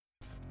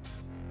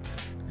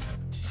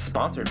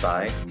Sponsored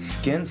by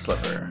Skin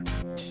Slipper,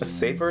 a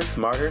safer,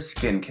 smarter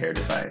skincare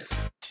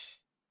device.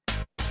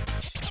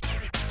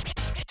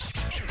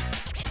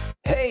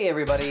 Hey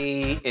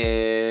everybody,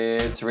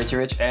 it's Richie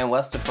Rich and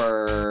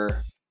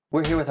Westifer.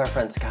 We're here with our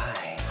friend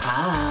Sky.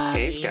 Hi.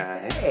 Hey,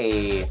 Sky.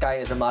 Hey, Sky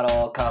is a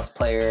model,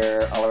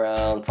 cosplayer,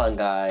 all-around fun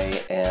guy,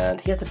 and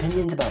he has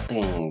opinions about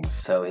things,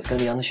 so he's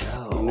gonna be on the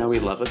show. You know we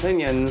love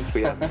opinions.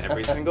 We have them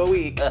every single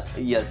week.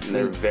 Yes, And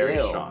they're we very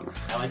do. strong.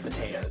 I like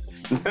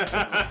potatoes.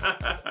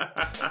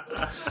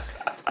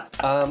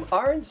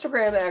 Our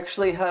Instagram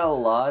actually had a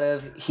lot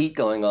of heat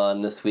going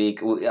on this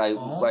week. I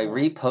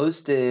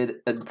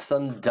reposted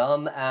some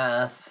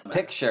dumb-ass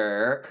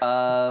picture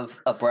of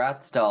a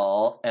Bratz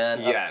doll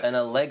and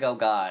a Lego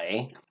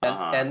guy,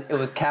 and it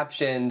was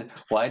captioned,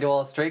 "Why do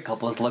all straight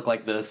couples look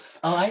like this?"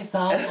 Oh, I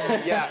saw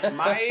that. Yeah,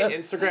 my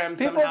Instagram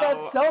People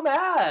got so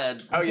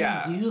mad. Oh,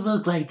 yeah. They do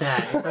look like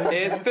that.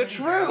 It's the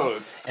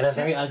truth. And a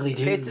very ugly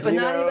dude. But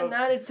not even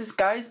that. It's just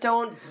guys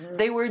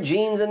they wear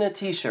jeans and a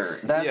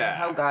t-shirt. That's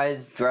how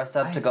guys dress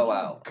up to go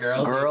out.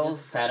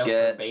 Girls settle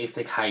for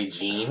basic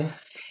hygiene.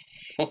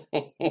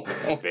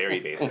 Very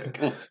basic.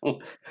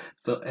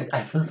 So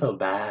I feel so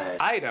bad.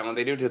 I don't.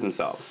 They do it to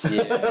themselves.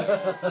 Yeah,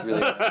 it's really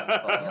their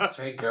fault. A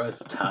straight girl is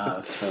tough.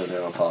 It's really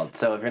their own fault.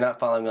 So if you're not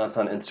following us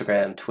on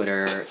Instagram,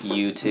 Twitter,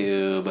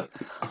 YouTube,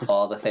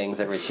 all the things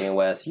at Richie and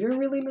Wes, you're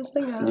really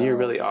missing out. You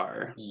really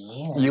are.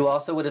 Yeah. You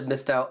also would have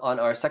missed out on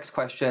our sex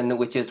question,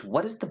 which is,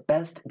 what is the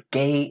best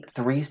gay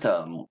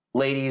threesome?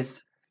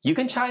 Ladies, you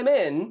can chime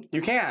in.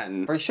 You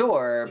can. For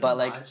sure, but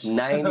like Much.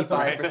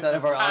 95%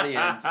 of our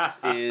audience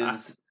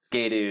is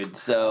gay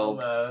dudes. So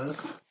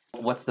Almost.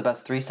 what's the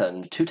best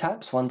threesome? 2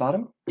 tops, 1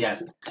 bottom?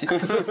 Yes.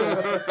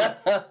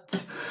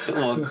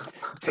 Well,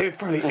 Save it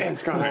for the end,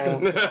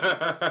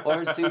 Scott.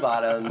 or 2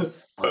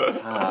 bottoms, 1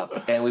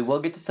 top. And we will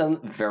get to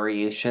some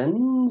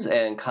variations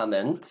and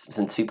comments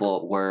since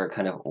people were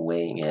kind of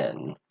weighing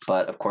in.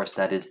 But of course,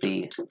 that is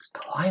the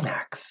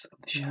climax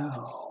of the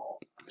show.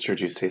 Sure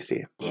juice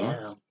tasty.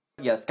 Yeah.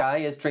 Yeah, Sky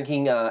is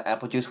drinking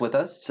apple juice with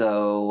us,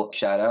 so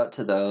shout out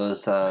to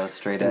those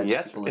straight edge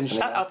Yes, people and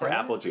listening shout out for there.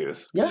 apple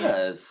juice.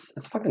 Yes,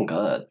 it's fucking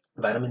good.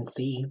 Vitamin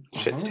C.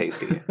 Shit's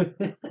tasty.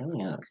 Oh,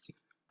 yes.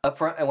 Up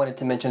front, I wanted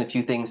to mention a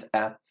few things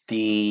at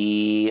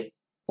the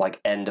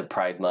end of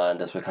Pride Month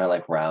as we're kind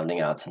of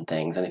rounding out some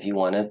things. And if you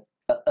want to,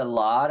 a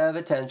lot of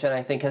attention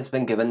I think has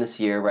been given this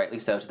year, rightly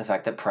so, to the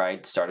fact that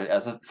Pride started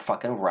as a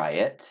fucking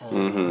riot,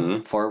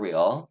 Mm-hmm. for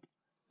real.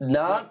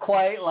 Not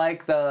quite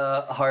like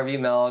the Harvey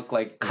Milk,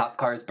 cop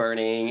cars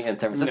burning and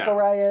San Francisco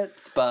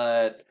riots,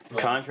 but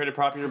Contrary to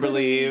popular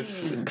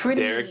belief, pretty.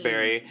 Derek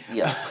Barry.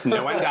 Yeah.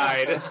 No one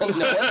died. No one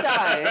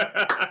died.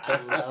 I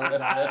love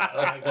that.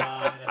 Oh my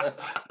god.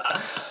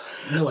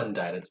 No one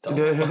died. It's still.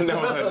 no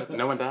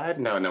one died?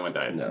 No one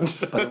died. No,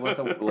 but it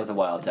was a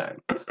wild time.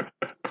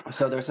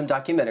 So there's some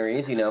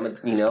documentaries,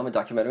 I'm a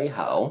documentary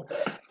hoe,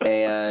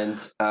 and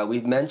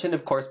we've mentioned,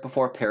 of course,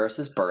 before Paris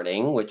is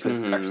Burning, which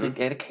was actually,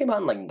 it came out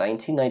in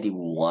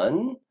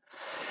 1991.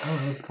 Oh,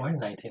 it was born in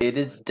 19. It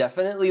is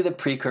definitely the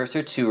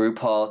precursor to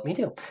RuPaul's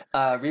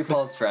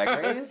Drag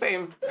Race.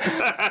 Same.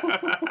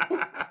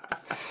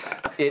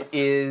 It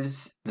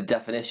is the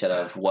definition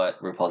of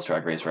what RuPaul's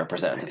Drag Race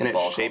represents. It's And a it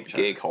ball shaped culture.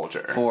 gay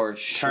culture. For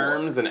sure.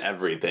 Terms and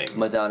everything.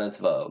 Madonna's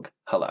Vogue.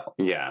 Hello.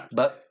 Yeah.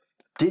 But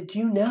did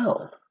you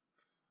know,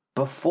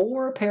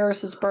 before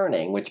Paris is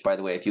Burning, which, by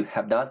the way, if you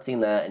have not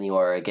seen that and you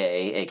are a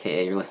gay,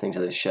 aka you're listening to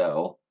this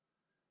show,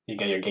 You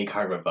get your gay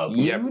card revoked.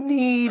 you Yep.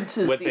 need to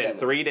see Within that.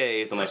 3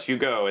 days, unless you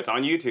go, it's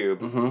on YouTube.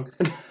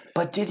 Mm-hmm.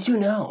 But did you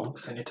know?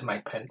 Send it to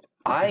Mike Pence.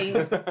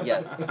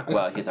 Yes.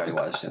 Well, he's already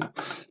watched him.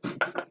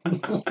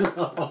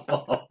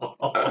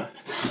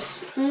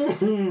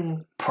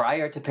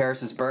 Prior to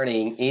Paris is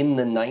Burning, in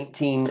the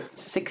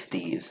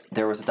 1960s,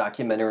 there was a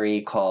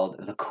documentary called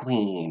The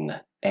Queen.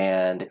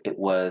 And it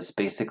was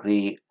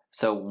basically...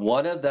 So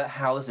one of the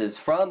houses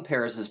from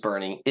Paris is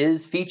Burning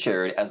is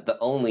featured as the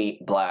only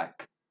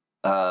black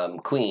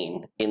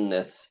queen in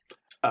this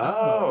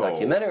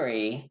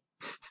documentary.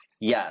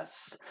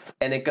 Yes.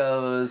 And it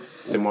goes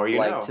The more you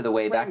know. to the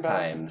way back Rainbow.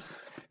 times.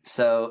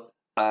 So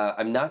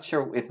I'm not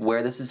sure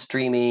where this is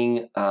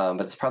streaming, but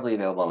it's probably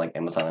available on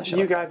Amazon and shit.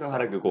 You like guys that, know how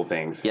to Google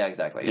things. Yeah,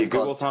 exactly. You It's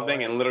Google called,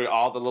 something and literally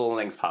all the little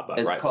links pop up.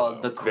 it's right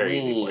called below. The Very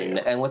easy for Queen.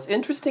 you. And what's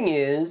interesting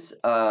is,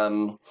 a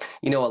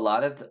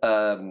lot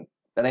of,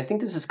 and I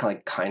think this is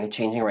kind of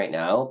changing right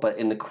now, but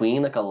in The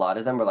Queen, a lot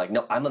of them are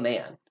no, I'm a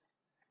man,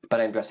 but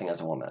I'm dressing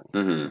as a woman.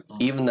 Mm-hmm.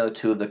 Even though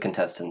 2 of the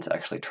contestants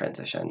actually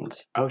transitioned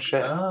Oh,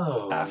 shit.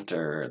 Oh.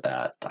 after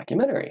that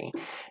documentary.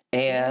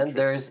 And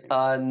there's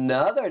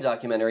another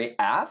documentary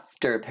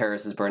after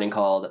Paris is Burning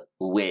called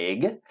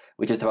Wig,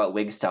 which is about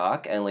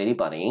Wigstock and Lady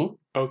Bunny.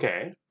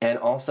 Okay. And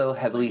also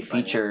heavily Lady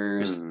Bunny.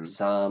 features Mm.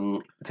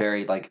 some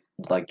very like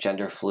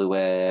gender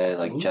fluid,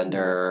 Ooh.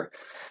 gender,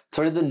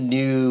 sort of the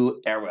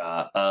new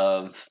era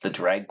of the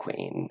drag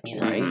queen,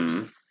 right?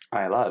 Mhm.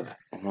 I love.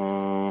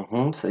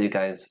 So you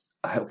guys,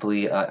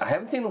 hopefully, I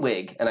haven't seen the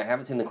Wig and I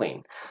haven't seen the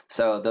Queen.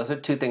 So those are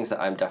 2 things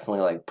that I'm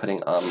definitely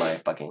putting on my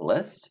fucking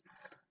list.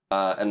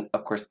 And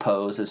of course,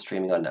 Pose is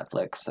streaming on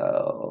Netflix.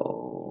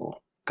 So,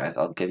 guys,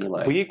 I'll give you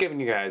my. We've given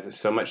you guys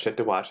so much shit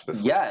to watch this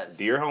week. Yes.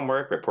 Do your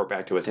homework, report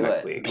back to us Do next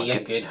it. week. Be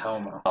a good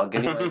homo. I'll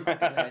give you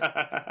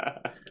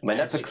my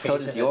Netflix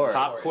code is yours.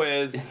 Pop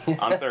quiz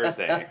on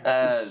Thursday.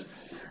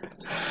 Yes.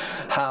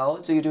 How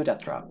do you do a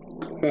death drop?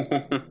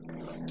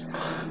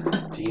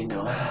 Do you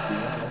know how to do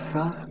a death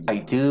drop? I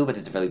do, but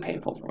it's really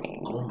painful for me.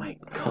 Oh my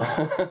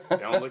god.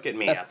 Don't look at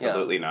me.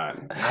 Absolutely not.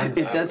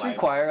 It does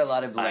require a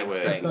lot of I leg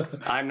would.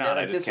 strength. I'm not.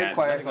 Yeah, I it just just can't.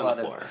 requires Nothing on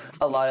the floor.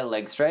 a lot of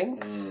leg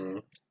strength,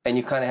 and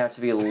you kind of have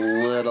to be a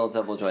little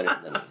double jointed.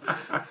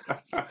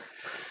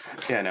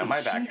 Yeah, no,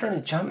 my back You gonna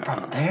hurts. jump No.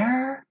 from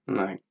there? I'm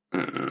like,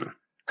 mm-mm.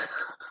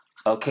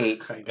 Okay.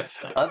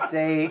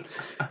 Update.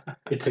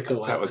 It took a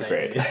while. That was but I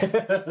great. did.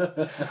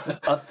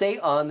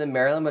 Update on the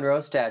Marilyn Monroe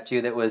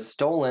statue that was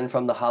stolen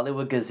from the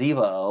Hollywood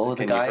gazebo.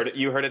 And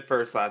you heard it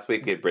first last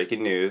week. We had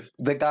breaking news.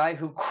 The guy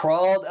who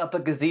crawled up a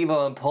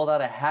gazebo and pulled out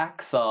a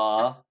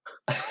hacksaw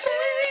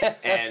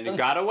And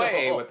got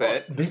away with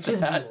it.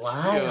 Bitches be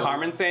lying.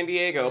 Carmen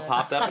Sandiego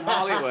popped up in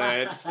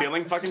Hollywood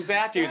stealing fucking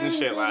statues and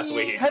shit last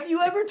week. Have you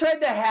ever tried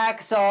to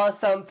hacksaw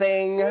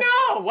something? No,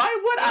 why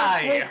would It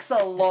I? takes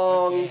a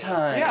long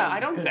time. Yeah, I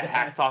don't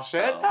hacksaw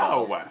shit.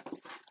 No.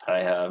 I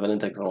have, and it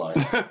takes a long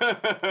time.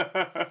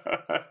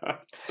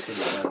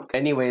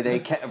 Anyway, they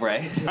can't.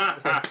 Right?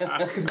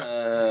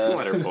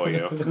 Let her fool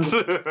you.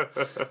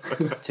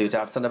 Two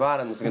tops and a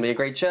bottom. This is going to be a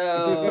great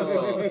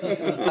show.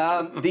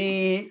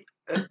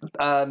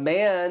 The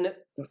man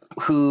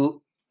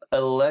who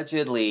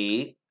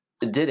allegedly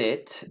did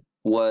it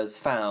was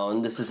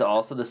found. This is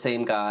also the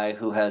same guy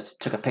who has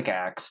took a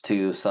pickaxe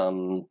to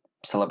some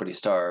celebrity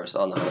stars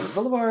on the Hollywood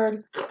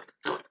Boulevard.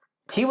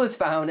 He was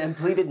found and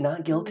pleaded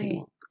not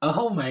guilty.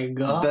 Oh my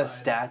god. The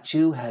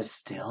statue has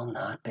still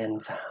not been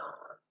found.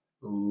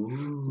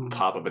 Ooh.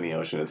 Pop up in the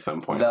ocean at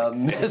some point. The Like,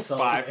 mystery.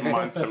 5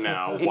 months from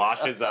now,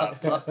 washes up.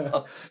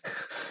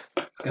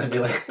 It's gonna be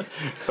like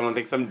Someone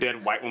thinks some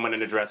dead white woman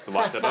in a dress to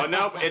wash up. Oh,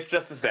 nope, it's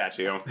just a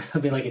statue.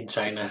 it'll be like in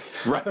China.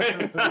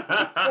 Right?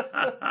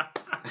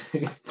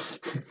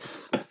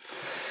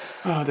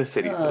 Oh, the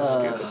city's so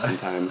stupid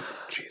sometimes.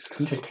 It's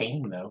Jesus.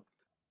 entertaining though.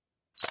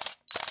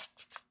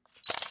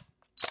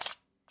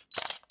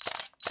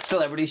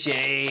 Celebrity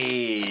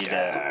Shade.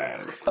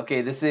 Yes.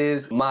 Okay, this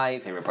is my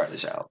favorite part of the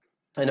show.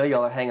 I know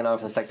y'all are hanging on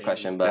for the sex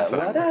question, but That's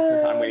what what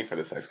I'm else? waiting for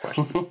this next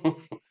question.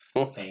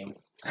 Same.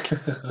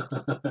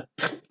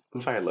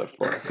 That's what I live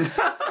for.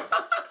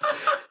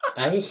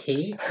 I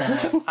hate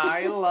that.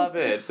 I love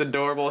it. It's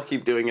adorable.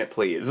 Keep doing it,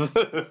 please.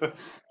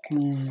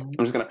 I'm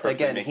just gonna personally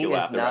Again, make he you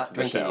laugh is the rest not of the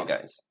drinking, show. you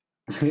guys.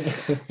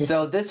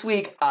 So this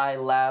week, I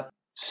laughed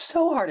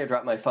so hard I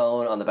dropped my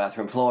phone on the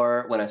bathroom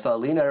floor when I saw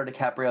Leonardo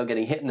DiCaprio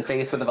getting hit in the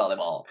face with a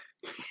volleyball.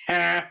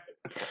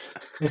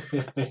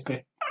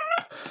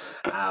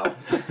 Ow.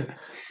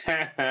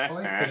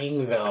 Poor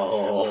thing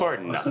though. Poor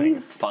nothing.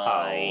 He's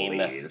fine.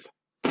 Please.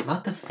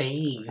 Not the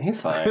face.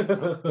 He's fine.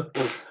 Yeah,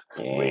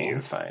 Please.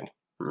 he's fine.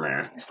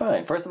 Meh. He's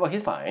fine. First of all,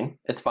 he's fine.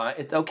 It's fine.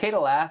 It's okay to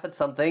laugh at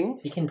something.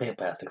 He can pay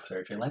plastic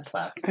surgery. Let's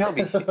laugh. He'll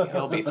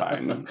be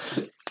fine.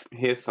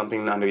 He has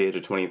something under the age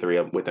of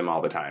 23 with him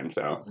all the time,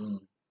 so Mm.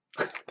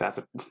 that's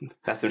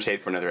some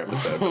shade for another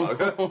episode.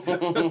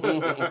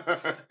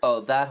 dog.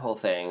 Oh, that whole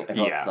thing. Let's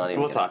Yeah, not even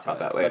we'll get talk into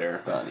about it. that later.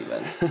 Let's not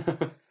even.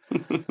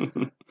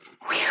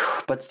 Whew.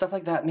 But stuff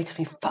like that makes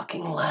me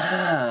fucking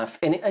laugh.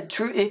 And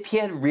if he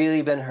had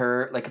really been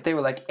hurt, like if they were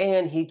like,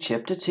 and he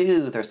chipped a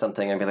tooth or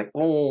something, I'd be like,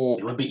 oh.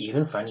 It would be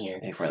even funnier.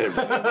 If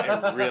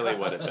it really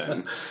would have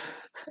been.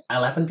 I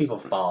laugh when people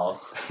fall.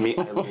 Me,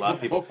 I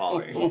love people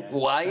falling.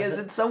 Why is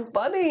it so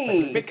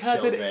funny? Because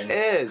Children.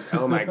 it is.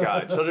 Oh my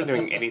god, children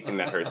doing anything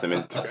that hurts them.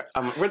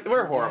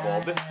 We're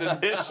horrible.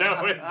 This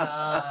show is.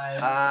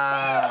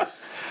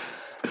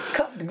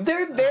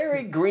 They're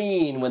very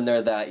green when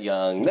they're that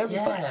young. They're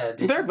Yeah,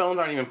 Their bones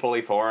aren't even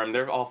fully formed.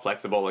 They're all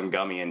flexible and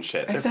gummy and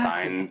shit. They're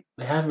Exactly. fine.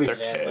 they have They're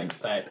regen like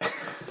kids.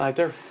 that. Like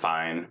they're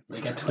fine.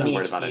 They get Don't 20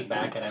 worry about HP it.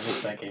 back at every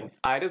second.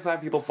 I just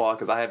have people fall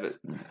because I have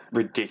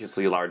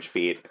ridiculously large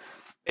feet.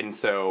 And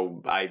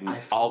so I'm I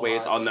fall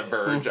always a lot on the too.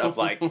 verge of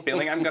like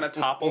feeling I'm gonna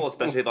topple,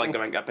 especially like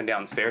going up and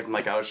down stairs. I'm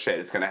like, oh shit,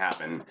 it's gonna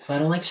happen. So I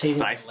don't like shaving.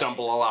 And I my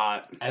stumble legs. a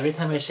lot. Every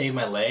time I shave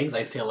my legs,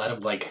 I see a lot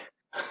of like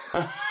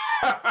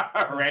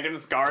Random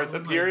scars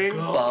appearing.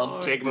 God.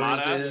 bumps,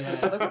 Stigmata.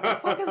 bruises. Like, what the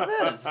fuck is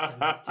this?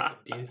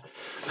 abuse.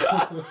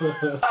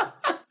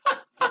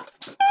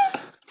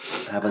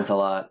 Happens a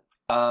lot.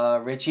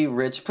 Richie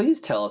Rich, please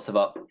tell us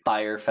about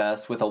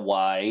Firefest with a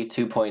Y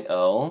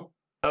 2.0.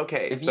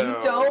 Okay, If so you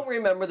don't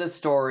remember the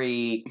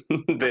story,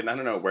 then I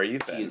don't know where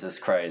you've been. Jesus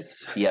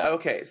Christ. Yeah.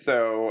 Okay,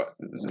 so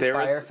there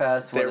was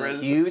Firefest there was a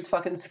was- huge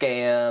fucking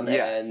scam.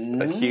 yes, and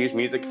a huge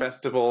music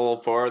festival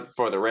for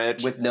the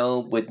rich with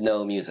no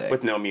music.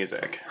 with no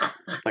music,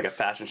 like a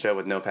fashion show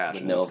with no With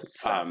fashion. no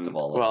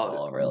festival at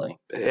all, really.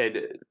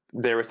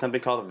 There was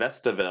something called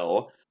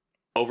Vestaville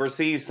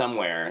overseas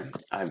somewhere.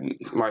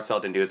 Marcel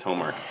didn't do his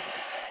homework.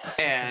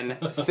 And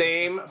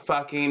same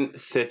fucking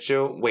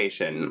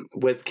situation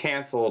was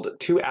canceled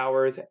 2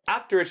 hours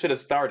after it should have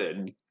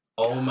started.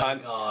 Oh my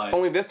god.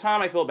 Only this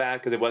time I feel bad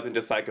because it wasn't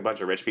just like a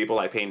bunch of rich people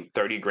like paying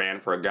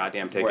 $30,000 for a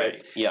goddamn ticket.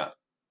 Right. Yeah.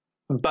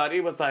 But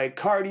it was like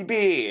Cardi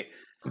B,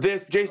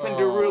 this Jason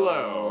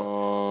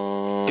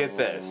Derulo. Get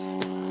this.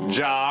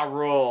 Ja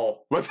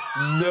Rule was,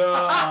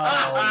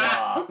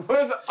 No.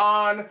 was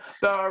on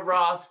the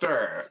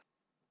roster.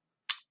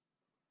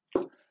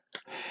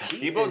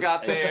 People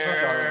got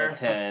there.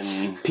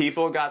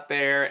 People got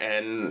there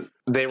and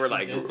they were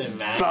like Just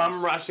imagine.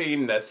 bum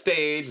rushing the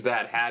stage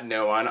that had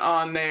no one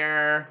on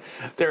there.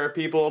 There were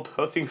people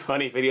posting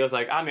funny videos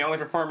like, I'm the only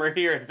performer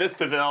here at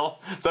Vistaville.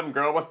 Some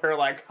girl with her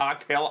like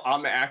cocktail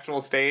on the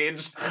actual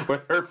stage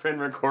with her friend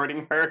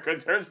recording her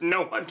because there's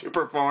no one to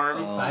perform.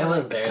 If I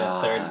was there,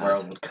 God. the third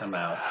world would come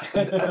out.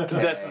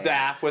 The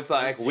staff was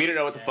like, we don't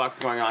know what the fuck's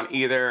going on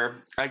either.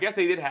 I guess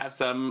they did have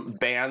some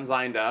bands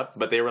lined up,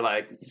 but they were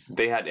like,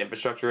 they had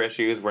infrastructure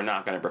issues. We're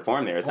not going to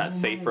perform there. It's not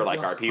safe for like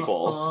our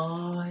people.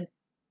 God.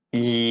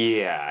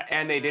 Yeah,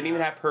 and they didn't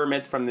even have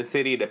permits from the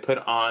city to put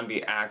on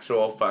the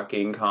actual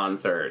fucking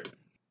concert.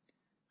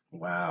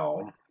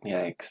 Wow.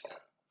 Yikes.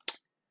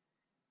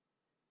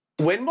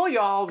 When will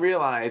y'all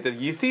realize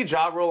if you see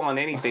Ja Rule on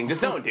anything,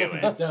 just don't do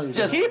it? Don't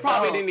Just- He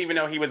probably Don't. didn't even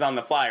know he was on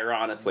the flyer,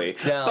 honestly.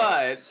 Don't.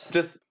 But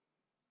just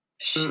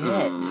Shit.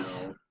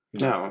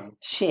 no.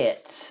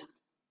 Shit.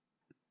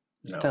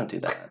 No. Don't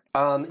do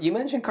that. You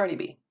mentioned Cardi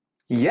B.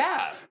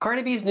 Yeah.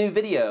 Cardi B's new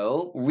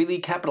video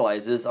really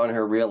capitalizes on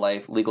her real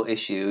life legal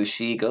issues.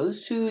 She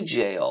goes to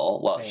jail.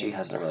 Well, Same. she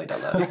hasn't really done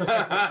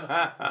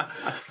that.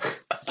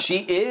 She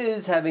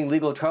is having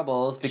legal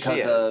troubles because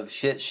She is. of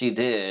shit she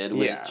did,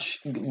 Yeah.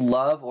 which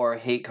love or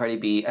hate Cardi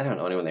B. I don't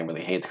know anyone that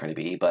really hates Cardi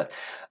B, but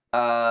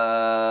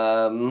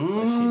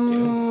What'd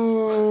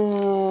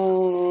she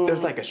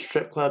There's like a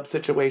strip club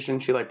situation.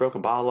 She like broke a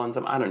bottle on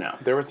some. I don't know.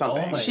 There was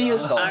something. Oh my She God.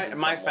 assaulted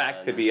My someone.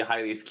 facts could be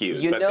highly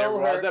skewed. You but know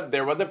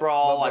there was a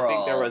brawl. a I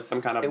think there brawl. was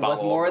some kind of It was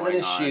bottle more than a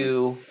going on.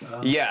 shoe.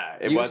 Yeah,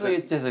 it Usually wasn't.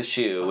 it's just a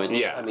shoe, which,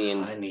 Yeah. I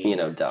mean, I need- you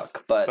know,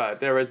 duck. But, But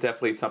there was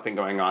definitely something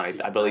going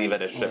on. I believe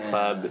at a strip Yeah.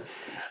 club.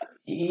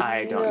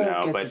 I you don't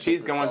know, get but to she's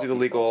just going assault through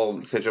the people.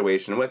 legal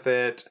situation with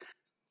it.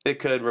 It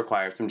could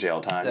require some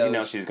jail time. So you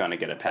know she's going to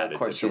get a padded Of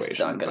course, situation. she's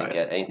not going but- to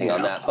get anything on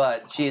No. that,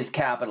 but she is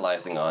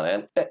capitalizing on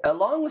it,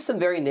 along with some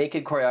very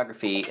naked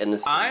choreography in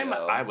this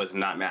video. I was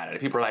not mad at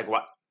it. People were like,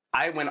 "What?"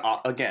 I went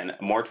off, again,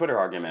 more Twitter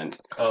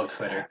arguments. Oh,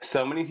 Twitter.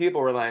 So many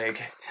people were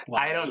like,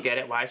 Why? "I don't get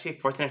it. Why is she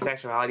forcing her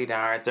sexuality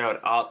down our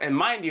throat?" And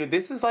mind you,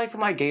 this is like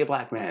from like gay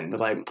black men. It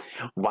was like,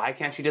 "Why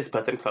can't she just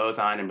put some clothes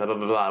on and blah blah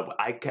blah blah?"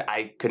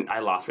 I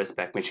lost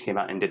respect when she came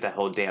out and did that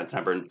whole dance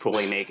number and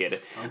fully naked.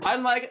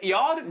 I'm like,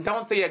 y'all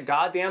don't say a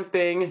goddamn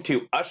thing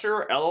to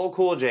Usher, LL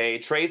Cool J,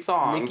 Trey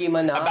Songz Nicki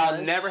Minaj.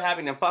 about never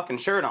having a fucking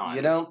shirt on.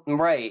 You don't,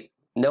 right.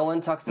 No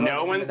one talks about No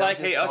Nicki one's like,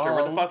 Minaj's "Hey Usher,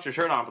 where the song. fuck's your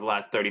shirt on for the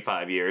last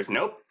 35 years?"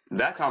 Nope.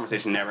 That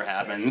conversation never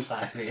happens.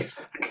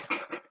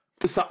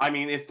 So, I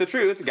mean, it's the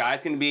truth.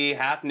 Guys can be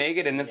half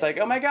naked, and it's like,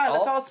 oh my god,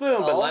 that's all smooth.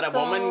 But let a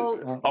woman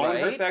Also, own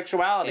her right?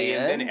 sexuality,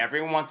 and then And-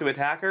 everyone wants to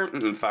attack her.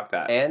 Fuck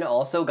that. And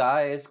also,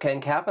 guys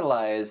can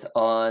capitalize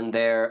on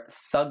their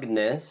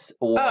thugness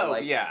or Oh,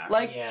 like, yeah.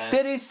 like Yeah.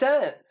 50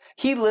 Cent.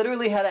 He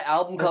literally had an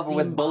album That's cover the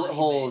with bullet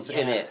holes in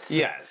embodiment, it.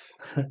 Yes.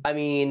 I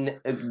mean,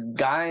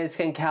 guys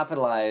can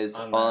capitalize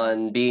On that.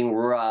 on being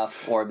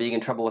rough or being in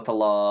trouble with the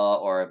law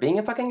or being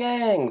in fucking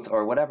gangs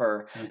or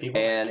whatever. And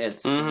people, And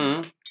it's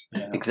Mm-hmm.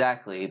 yeah.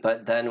 exactly.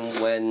 But then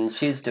when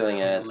she's doing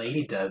When it, a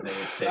lady does it,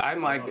 it's different.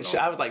 I'm like, don't know.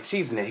 I was like,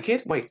 she's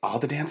naked? Wait, all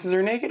the dances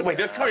are naked? Wait,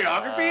 there's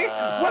choreography?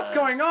 What's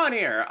going on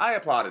here? I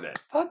applauded it.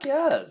 fuck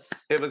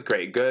yes. It was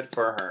great. Good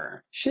for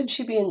her. Should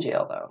she be in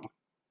jail though?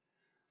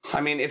 I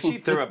mean, if she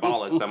threw a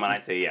ball at someone,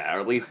 I'd say yeah,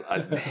 or at least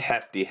a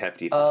hefty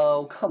fine.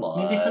 Oh, come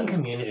on. Maybe some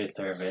community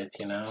service,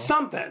 you know?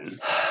 Something.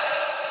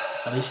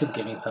 At least she's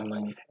giving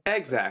someone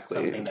Exactly.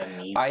 something that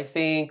needs I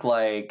think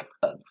like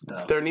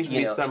stuff. There needs to you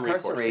be know, some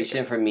recourse incarceration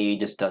taken. for me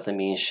just doesn't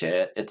mean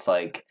shit. It's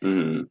like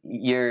Mhm.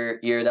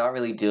 you're not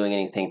really doing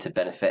anything to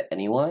benefit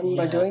anyone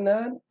by Yeah. doing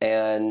that.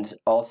 And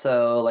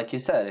also, like you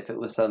said, if it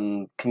was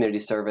some community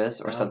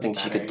service or That would be something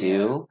she could better,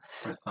 do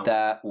for some.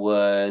 that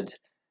would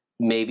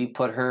maybe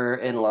put her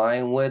in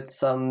line with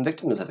some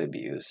victims of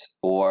abuse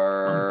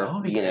or that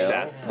would be you know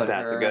great. put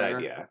That's a good her-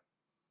 idea.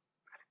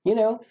 you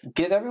know,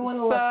 give everyone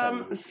a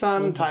lesson.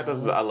 Some type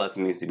of a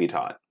lesson needs to be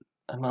taught.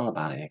 I'm all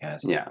about it, you guys.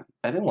 Yeah.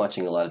 I've been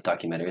watching a lot of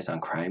documentaries on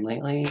crime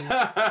lately.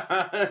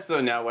 So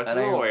now what's And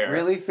the I lawyer?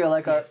 really feel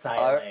like our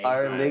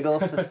CSI.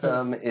 legal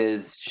system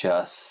is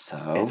just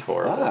so It's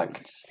horrible.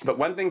 fucked. But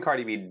one thing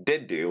Cardi B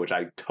did do, which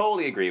I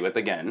totally agree with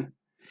again,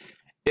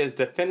 is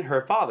defend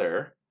her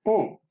father.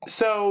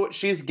 So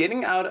she's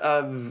getting out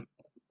of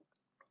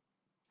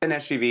an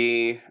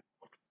SUV.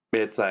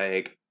 It's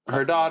like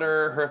her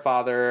daughter, her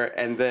father,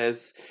 and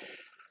this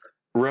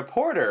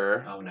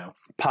reporter Oh no.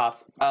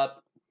 pops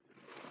up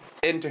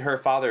into her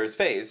father's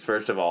face,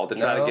 first of all, to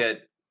try No. to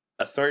get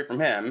a story from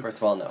him. First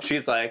of all, no.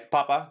 She's like,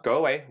 Papa, go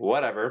away,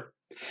 whatever.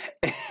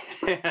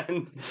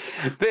 And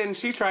then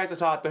she tries to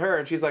talk to her,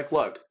 and she's like,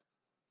 look,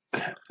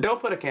 don't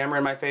put a camera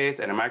in my face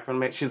and a microphone in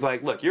my. She's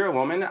like, look, you're a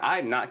woman.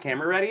 I'm not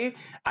camera ready.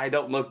 I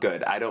don't look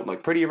good. I don't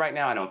look pretty right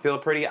now. I don't feel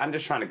pretty. I'm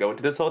just trying to go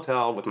into this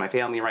hotel with my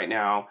family right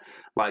now.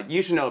 Like,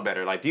 you should know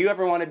better. Like, do you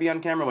ever want to be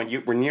on camera when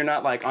you're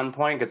not like on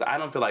point? Because I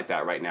don't feel like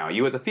that right now.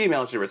 You as a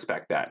female should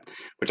respect that.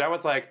 Which I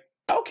was like,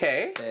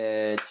 okay,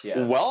 Bitch, yes.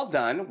 well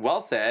done,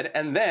 well said.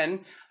 And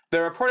then the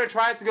reporter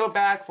tries to go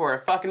back for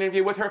a fucking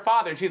interview with her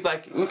father, and she's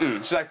like, mm-mm.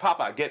 She's like,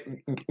 Papa,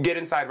 get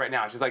inside right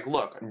now. She's like,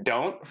 look,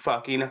 don't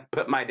fucking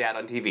put my dad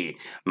on TV.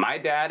 My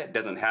dad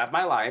doesn't have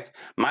my life.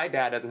 My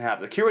dad doesn't have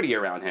security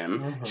around him.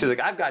 Mm-hmm. She's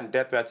like, I've gotten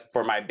death threats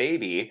for my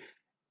baby,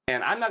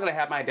 and I'm not going to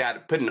have my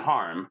dad put in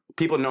harm,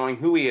 people knowing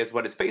who he is,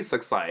 what his face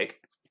looks like.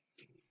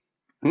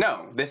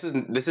 No, this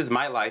is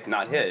my life,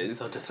 not his.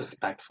 So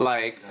disrespectful.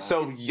 Like,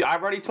 so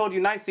I've already told you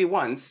nicely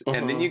once,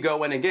 and then you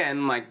go in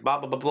again, like, blah,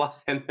 blah, blah, blah.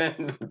 And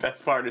then the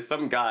best part is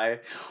some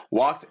guy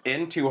walks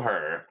into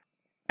her,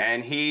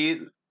 and he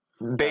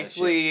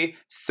basically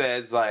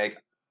says,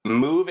 like,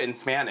 move in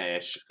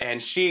Spanish,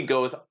 and she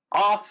goes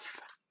off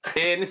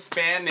in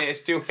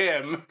Spanish to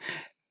him,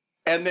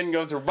 and then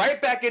goes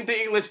right back into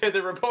English to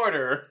the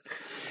reporter.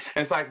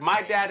 And it's like,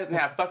 my dad doesn't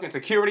have fucking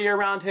security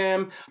around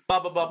him,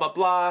 blah, blah, blah, blah,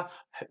 blah.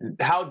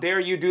 How dare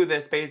you do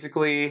this,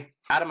 basically,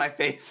 out of my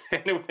face,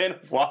 and then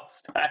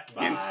walks back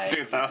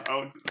into the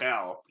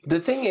hotel. The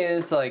thing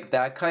is, like,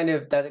 that kind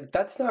of,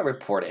 that's not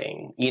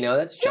reporting. You know,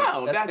 that's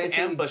that's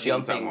basically ambushing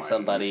jumping someone.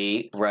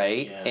 somebody,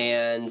 right? Yeah.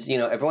 And, you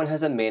know, everyone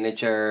has a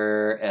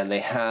manager, and they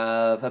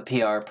have a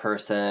PR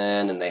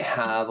person, and they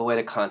have a way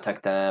to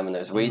contact them, and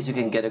there's ways you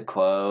can get a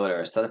quote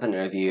or set up an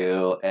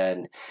interview,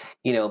 and,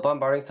 you know,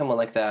 bombarding someone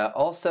like that.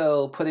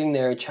 Also, putting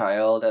their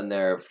child and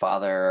their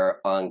father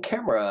on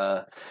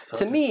camera, So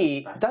to me,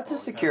 disrespectful, that's a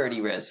security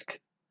risk.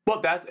 Well,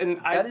 that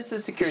is a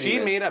security. She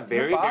risk. made a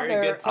very, Your very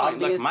good father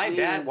point. Like, my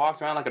obviously dad is-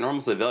 walks around like a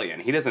normal civilian.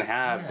 He doesn't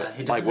have, Yeah,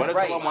 he like, doesn't what if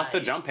have someone wants to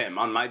right. jump him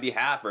on my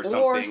behalf or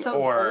Or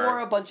something? Or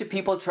a bunch of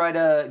people try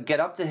to get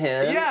up to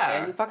him, Yeah.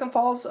 and he fucking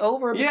falls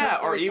over. because yeah,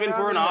 or they're even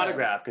for an surrounding him.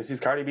 autograph, because he's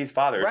Cardi B's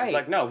father. Right. It's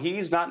like, no,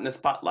 he's not in the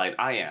spotlight.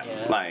 I am.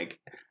 Yeah. Like,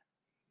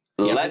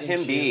 Yeah. let He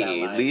him didn't choose that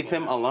be. life, Leave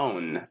him yeah.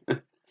 alone.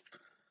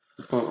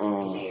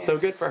 Mm-mm. Yeah. So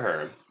good for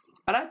her.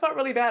 And I felt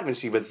really bad when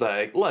she was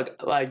like,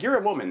 look, like, you're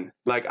a woman.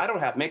 Like, I don't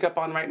have makeup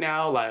on right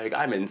now. Like,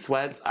 I'm in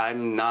sweats.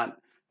 I'm not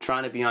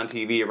trying to be on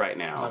TV right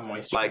now. I'm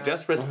moisturized. Like,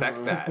 just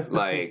respect that.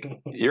 Like,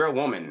 you're a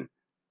woman.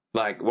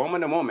 Like,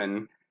 woman to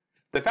woman.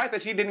 The fact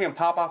that she didn't even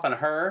pop off on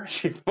her,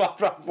 she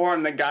popped off more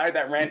on the guy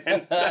that ran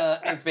in.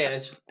 In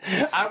Spanish.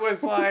 I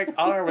was like,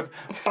 all I was,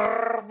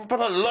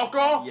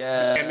 loco.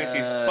 Yes. And then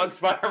she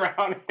spun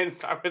around. And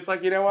so I was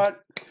like, you know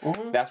what?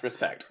 Mhm. That's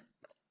respect.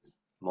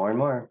 More and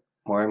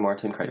more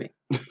Team Cardi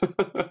B.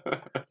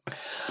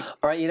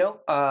 All right, you know,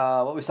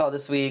 what we saw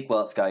this week,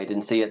 well, Sky, you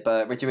didn't see it,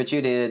 but Richie Rich,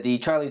 you did, the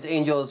Charlie's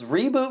Angels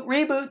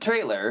reboot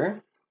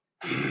trailer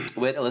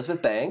with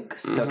Elizabeth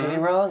Banks. Don't get me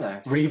wrong, I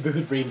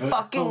Reboot.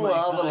 fucking Oh my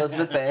love God.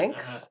 Elizabeth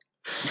Banks.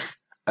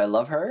 I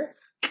love her.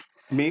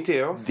 Me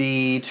too.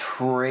 The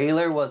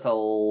trailer was a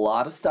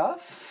lot of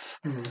stuff.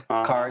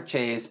 Car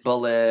chase,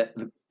 bullet,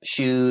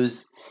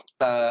 shoes.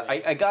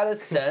 I got a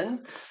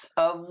sense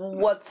of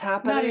what's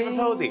happening. Not even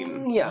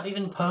posing. Yeah. Not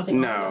even posing.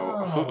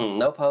 No. Mm-mm,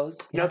 no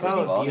pose. No That's pose.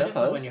 so No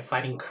beautiful pose. when you're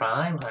fighting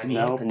crime, honey.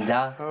 Nope. And,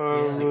 Yeah,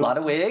 a lot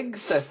of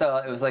wigs. I saw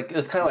it was kind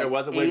of There like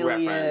was a wig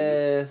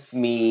Alias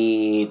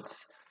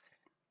meets.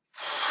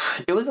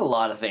 It was a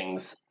lot of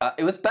things.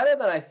 It was better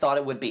than I thought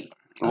it would be.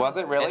 Was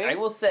it really? And I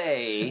will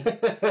say,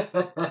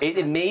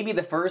 it may be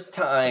the first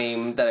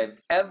time that I've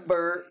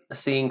ever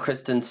seen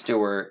Kristen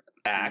Stewart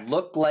Act.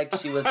 look like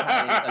she was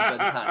having a good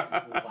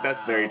time.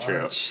 That's very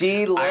true.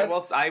 She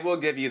looked I will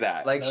give you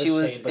that. like No she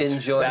was shade, but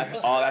enjoying.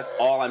 That's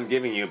all I'm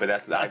giving you,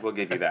 but I will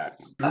give you that.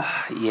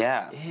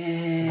 Yeah.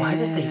 Why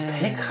did they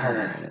pick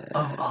her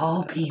of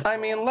all people? I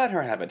mean, let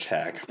her have a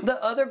check.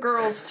 The other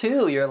girls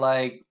too. You're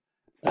like,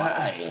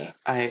 why?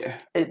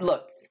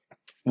 Look,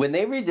 when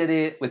they redid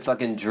it with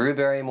fucking Drew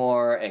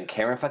Barrymore and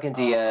Cameron fucking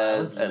Diaz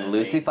was and living.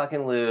 Lucy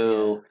fucking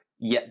Liu,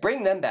 yeah,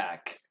 bring them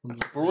back.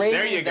 Bring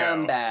There you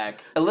them go.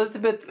 back.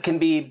 Elizabeth can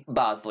be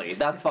Bosley.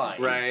 That's fine.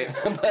 Right.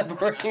 But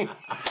bring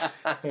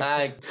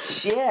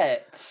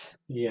shit.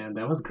 Yeah,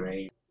 that was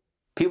great.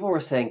 People were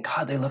saying,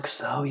 God, they look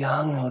so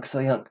young. They look so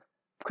young.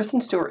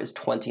 Kristen Stewart is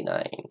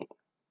 29.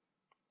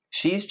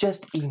 She's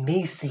just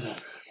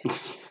emaciated.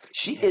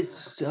 She is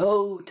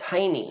so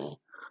tiny.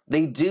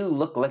 They do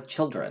look like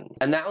children.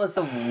 And that was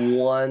the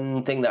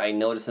one thing that I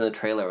noticed in the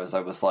trailer was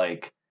I was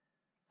like,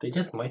 They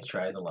just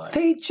moisturize a lot.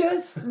 they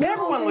just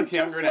Everyone they looks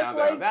just younger look now, though.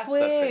 like That's the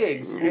thing.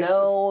 twigs. It's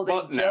No, they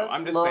well, no, just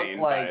I'm just look saying,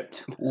 like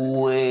but-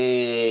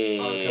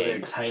 twigs. Oh, because they're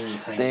tiny,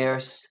 tiny. They are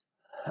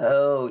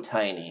so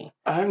tiny.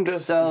 I'm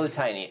just So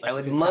tiny. Like, I if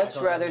would you much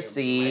tackle rather them, you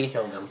see. might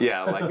kill them.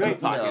 yeah, like you ain't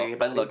talking to No, anybody.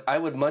 but look, I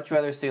would much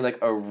rather see like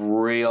a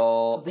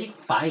real They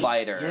fight.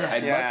 fighter. Yeah.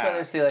 I'd Yeah. much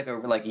rather see like a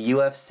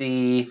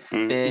UFC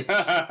bitch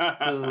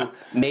who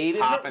maybe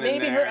Popping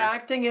in her there.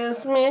 acting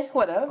is meh,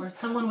 whatever. Or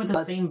someone with the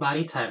But- same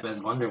body type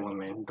as Wonder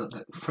Woman.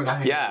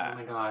 Forgot her Yeah. name. Oh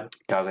my god.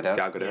 Gal Gadot.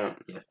 Gal Gadot.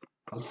 Yes.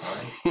 I'm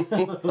sorry.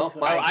 Oh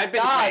my I've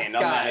been God, trained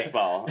on that Sky. as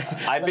well.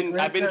 I've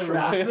been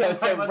surrounded by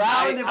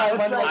Surrounded by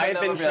one I've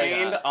been memorabilia.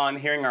 trained on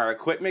hearing our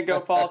equipment go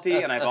faulty,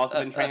 and I've also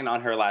been trained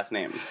on her last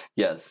name.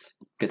 Yes.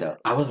 Good out.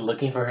 I was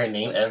looking for her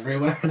name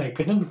everywhere and I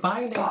couldn't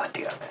find it. God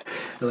damn it.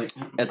 Like,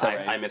 It's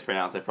alright. I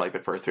mispronounced it for like the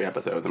first 3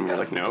 episodes, and we were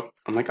like, nope.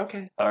 I'm like,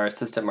 okay, Our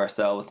assistant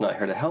Marcel was not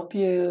here to help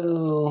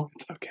you.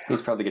 it's okay.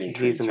 He's probably getting He's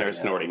treats in there right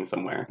now. snorting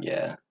somewhere.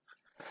 Yeah.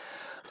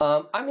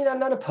 I mean, I'm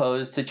not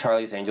opposed to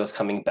Charlie's Angels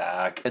coming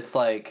back. It's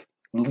like,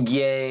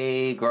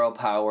 yay, girl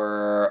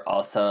power,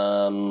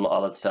 awesome,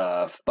 all that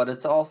stuff. But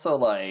it's also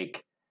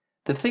like,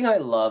 the thing I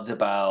loved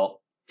about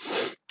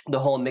the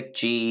whole Mick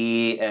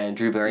G and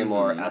Drew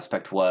Barrymore Mhm.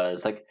 aspect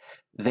was, like,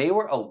 they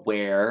were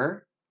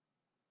aware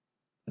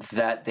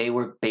that they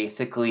were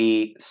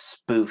basically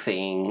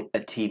spoofing a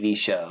TV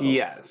show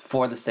Yes.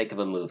 for the sake of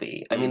a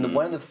movie. I mean,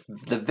 one of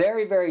the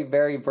very, very,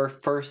 very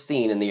first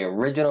scene in the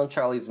original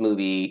Charlie's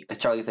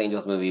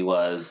Angels movie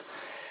was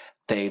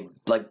they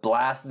like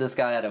blasted this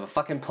guy out of a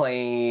fucking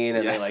plane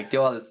and Yeah. they like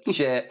do all this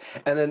shit,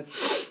 and then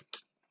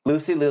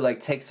Lucy Liu like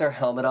takes her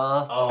helmet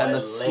off and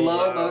the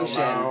slow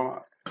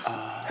motion,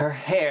 her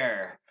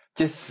hair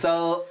just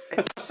so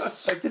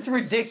like just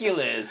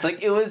ridiculous.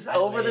 Like it was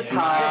over the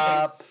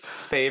top.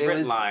 Favorite It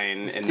was line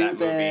in that stupid.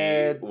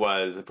 movie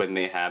was when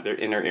they had their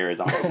inner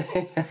ears on.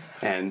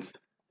 And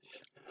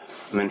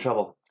I'm in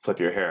trouble. Flip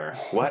your hair.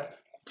 What?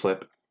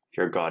 Flip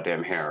your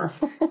goddamn hair.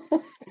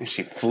 And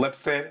she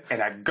flips it,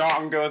 and a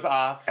gong goes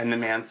off, and the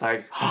man's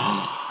like,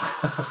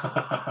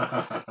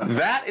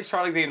 that is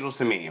Charlie's Angels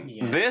to me.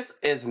 Yeah. This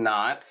is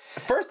not.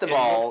 First of It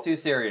all, looks too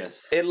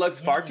serious. it looks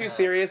far too Yeah.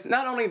 serious.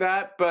 Not only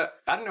that, but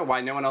I don't know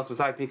why no one else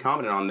besides me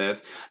commented on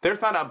this.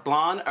 There's not a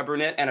blonde, a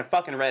brunette, and a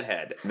fucking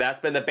redhead. That's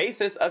been the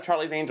basis of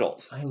Charlie's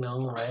Angels. I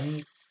know,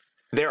 right?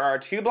 There are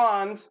 2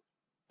 blondes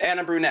and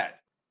a brunette.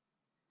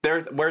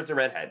 Where's the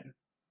redhead?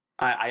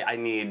 I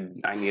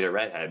need a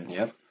redhead.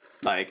 Yep.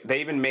 Like they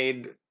even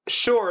made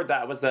sure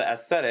that was the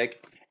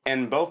aesthetic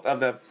in both of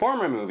the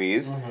former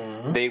movies.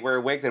 Mm-hmm. They wear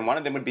wigs, and one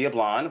of them would be a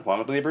blonde, one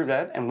would be a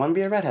brunette, and one would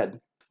be a redhead.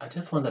 I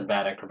just want the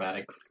bad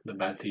acrobatics, the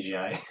bad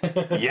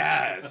CGI.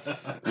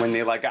 Yes, when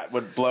they like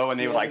would blow and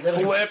they would like Yeah,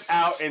 they're like- flip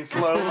out in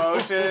slow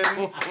motion,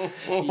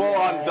 full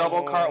on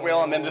double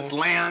cartwhile, and then just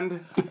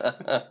land.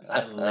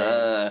 I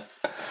love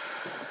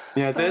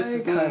Yeah,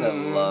 this I kind of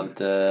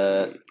loved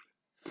it.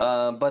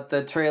 But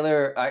the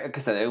trailer, like I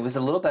said, it was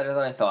a little better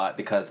than I thought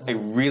because I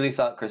really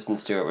thought Kristen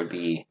Stewart would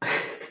be.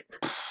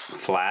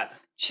 flat.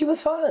 She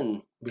was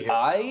fun.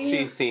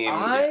 She seemed-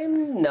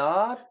 I'm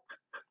not.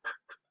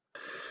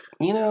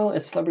 You know,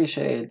 it's Celebrity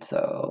Shade,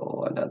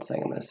 so I'm not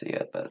saying I'm going to see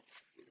it, but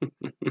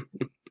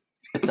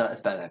it's not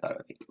as bad as I thought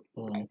it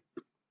would be.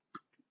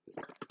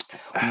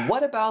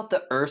 What about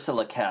the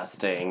Ursula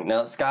casting?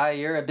 Now, Sky,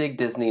 you're a big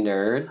Disney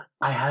nerd.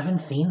 I haven't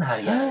seen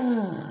that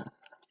yet.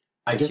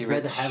 I Did just you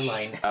read the read-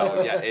 headline.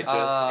 Oh yeah,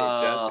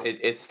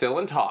 it's still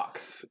in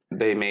talks.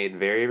 They made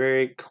very,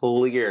 very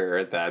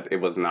clear that it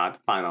was not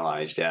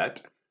finalized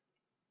yet.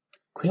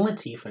 Queen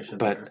Latifah should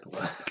But- be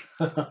Ursula.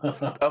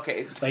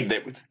 Okay, Like-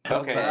 okay,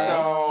 Okay.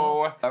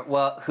 so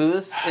Well,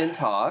 who's in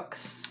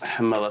talks?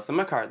 Melissa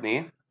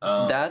McCarthy.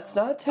 That's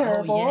not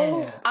terrible.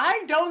 Oh, yeah.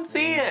 I don't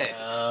see it.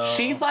 No.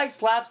 She's like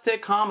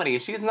slapstick comedy.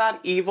 She's not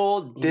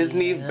evil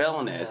Disney Yeah.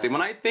 villainous. And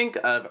when I think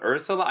of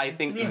Ursula, I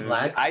think be a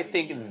black I lady.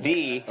 think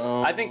the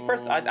I think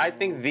first I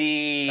think Sassy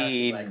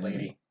the black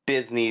lady.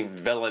 Disney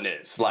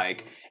villainous,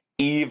 like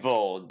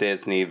evil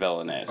Disney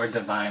villainous. Or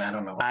Divine, I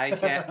don't know. I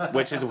can't,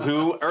 which is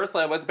who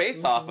Ursula was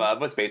based off of,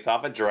 was based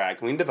off of Drag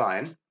Queen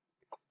Divine.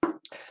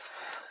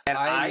 And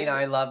I mean,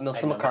 I love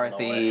Melissa I don't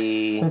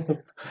McCarthy.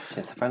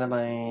 She's a friend of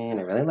mine.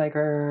 I really like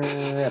her. I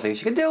think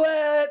she could do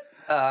it.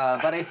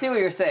 But I see what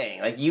you're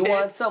saying. Like, you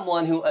want It's-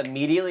 someone who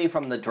immediately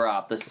from the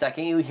drop, the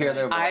second you hear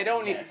their voice. I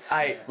don't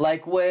need,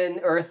 Like when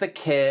Eartha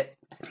Kitt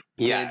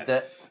yes. did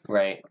the.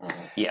 Right.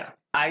 Yeah.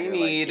 I You're like,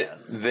 need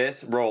yes.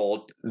 this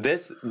role.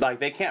 This, like,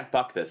 they can't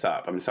fuck this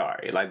up. I'm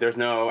sorry. Like, there's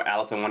no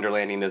Alice in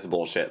Wonderlanding this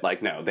bullshit.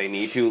 Like, no, they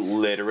need to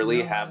literally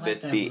No, I have like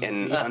this that be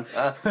movie.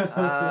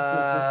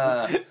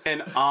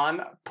 an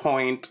on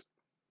point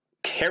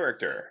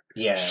character.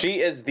 Yeah. She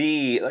is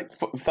the, like,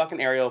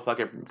 fucking Ariel,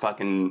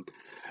 fucking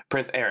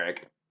Prince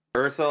Eric.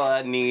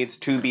 Ursula needs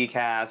to be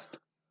cast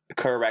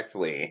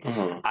correctly.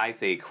 Mhm. I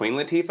say Queen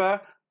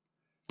Latifah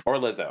or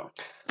Lizzo.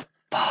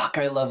 Fuck,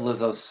 I love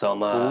Lizzo so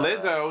much.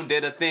 Lizzo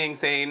did a thing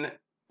saying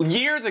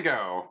years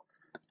ago,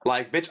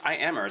 like, bitch, I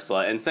am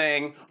Ursula, and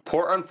saying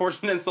poor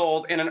unfortunate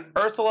souls in an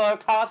Ursula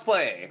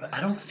cosplay.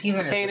 I don't see her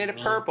as Painted a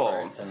mean purple.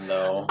 person,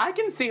 though. I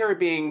can see her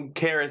being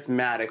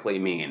charismatically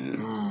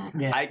mean.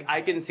 Yeah.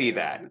 I can see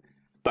that.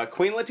 But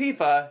Queen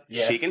Latifah,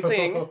 Yeah. she can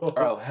sing,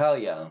 Oh, hell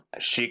yeah.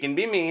 she can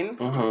be mean.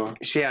 Mm-hmm.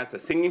 She has the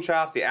singing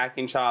chops, the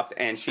acting chops,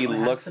 and she Oh, it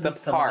has looks to the be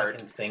someone that part.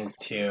 can sings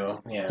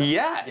too. Yeah.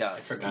 Yes. Yeah, I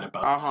forgot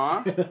about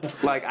Uh-huh.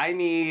 Like, I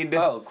need...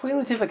 Oh, Queen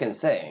Latifah can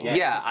sing.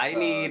 Yeah, I So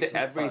need she's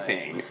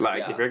everything. fine. Like,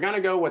 Yeah. if you're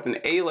gonna go with an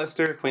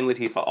A-lister, Queen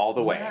Latifah all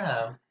the way.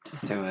 Yeah.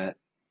 Just do it.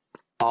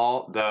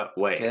 All the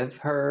way. Give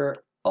her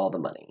all the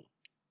money.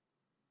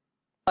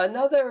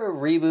 Another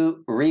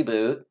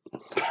reboot.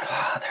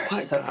 God,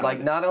 there's so, God.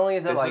 like, not only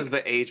is it This like, is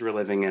the age we're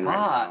living in right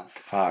now.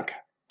 Fuck.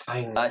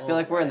 I know. I feel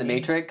like we're in the right?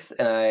 Matrix,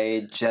 and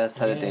I just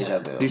had a deja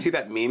vu. Do you see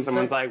that meme?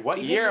 Someone's like, "What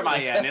even year am I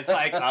like- in?" It's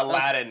like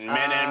Aladdin,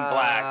 Men in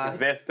Black,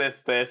 this.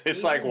 It's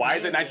even like, why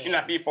is it video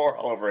 1994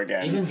 all over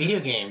again? Even video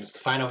games,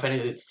 Final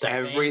Fantasy VII.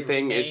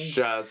 Everything is remake,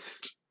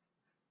 just.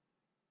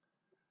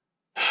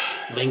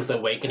 Link's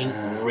Awakening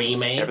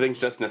remake. Everything's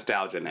just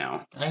nostalgia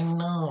now. I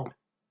know.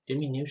 Give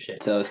me new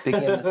shit. So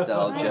speaking of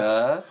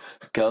nostalgia,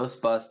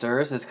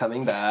 Ghostbusters is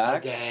coming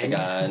back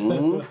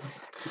again.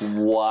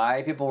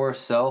 Why people were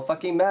so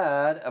fucking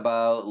mad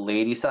about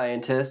Lady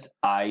Scientist,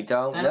 I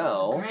don't That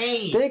know. was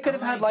great. They could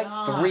have Oh had my like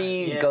God.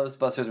 3 Yeah.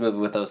 Ghostbusters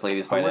movies with those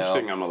ladies by We're now.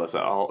 shitting on Melissa.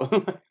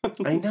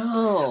 I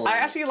know. I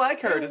actually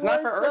like her, just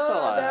not for was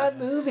Ursula. a bad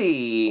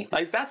movie.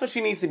 Like, that's what she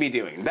needs to be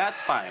doing.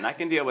 That's fine. I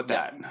can deal with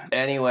that.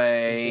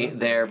 Anyway,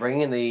 they're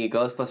bringing the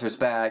Ghostbusters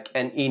back,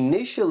 and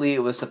initially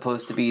it was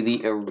supposed to be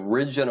the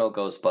original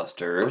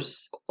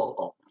Ghostbusters.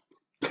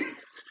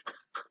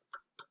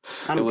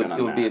 I'm It good would, on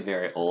it would be a that.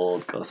 very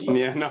old Ghostbusters.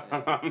 Yeah, no,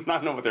 I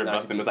don't know what they're Not to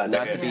busting be- besides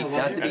not to that. be- Yeah,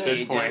 not to be why are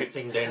they ageist.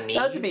 adjusting their needs?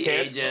 Not to be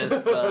Kids.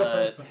 ageist,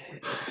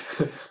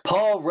 but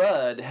Paul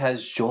Rudd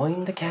has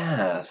joined the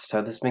cast,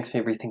 so this makes me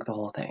rethink the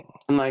whole thing.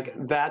 I'm like,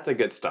 that's a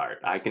good start.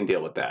 I can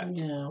deal with that.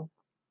 Yeah.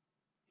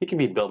 He can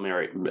be Bill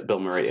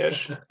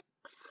Murray-ish.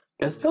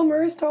 Is Bill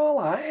Murray still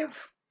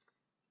alive?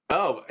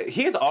 Oh,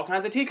 he has all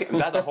kinds of tea.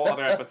 That's a whole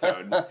other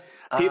episode.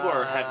 People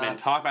have been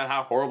talking about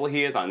how horrible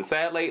he is on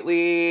set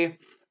lately.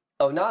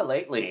 Oh, not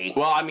lately.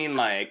 Well, I mean,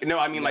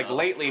 like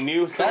lately,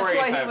 new That's stories.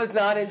 why he have- was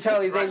not in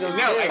Charlie's Angels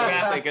No, too.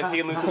 exactly, because he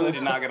and Lucy Liu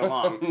did not get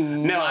along.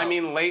 No, No. I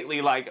mean, lately,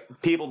 like,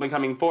 people been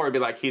coming forward, be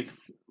like, he's.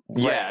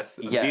 Yes,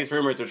 yes. these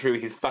rumors are true.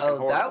 He's fucking Oh,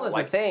 horrible. that was the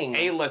like, thing.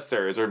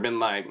 A-listers have been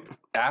like,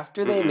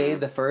 After they made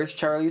the first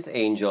Charlie's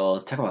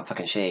Angels, talk about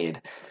fucking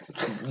shade.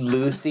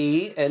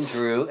 Lucy and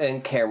Drew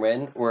and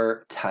Cameron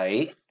were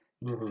tight,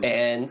 Mhm.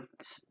 and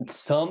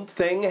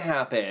something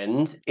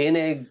happened in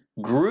a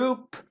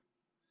group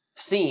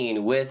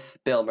scene with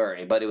Bill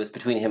Murray, but it was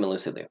between him and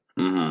Lucy Liu.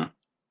 mm-hmm.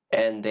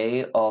 And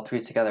they all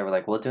 3 together were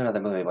like, we'll do another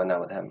movie, but not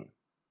with him.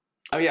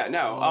 Oh, yeah,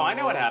 no. Oh, I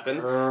know what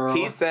happened. Girl.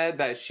 He said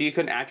that she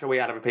couldn't act her way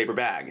out of a paper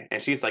bag.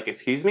 And she's like,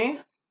 excuse me?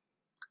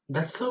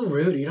 That's so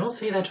rude. You don't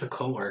say that to a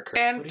coworker.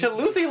 And What to do you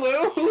Lucy think?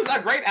 Liu, who's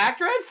a great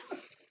actress?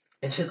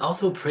 And she's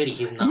also pretty.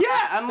 He's not.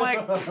 Yeah, I'm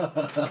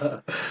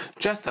like,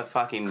 just a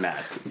fucking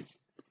mess.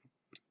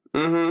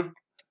 Mm-hmm.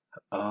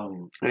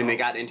 And they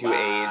got into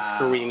a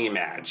screamy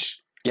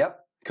match. Yep.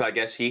 Because I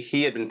guess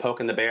he had been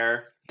poking the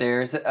bear.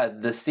 There's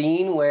the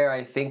scene where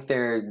I think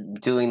they're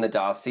doing the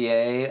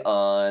dossier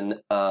on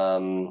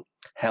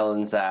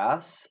Helen's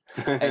ass.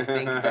 I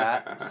think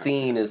that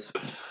scene is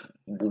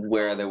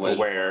where there was.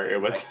 Where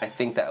it was. I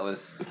think that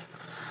was.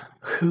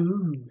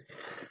 Who?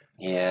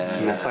 Yeah.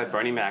 And that's why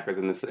Bernie Mac was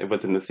in this. It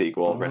was in the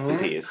sequel. Rest in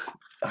peace.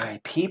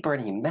 R.I.P.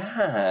 Bernie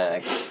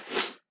Mac.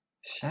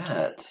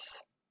 Shit.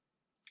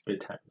 Good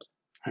times.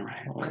 All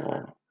right.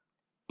 Oh.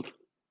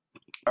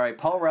 All right,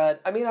 Paul Rudd.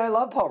 I mean, I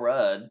love Paul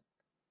Rudd.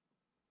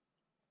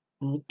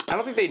 I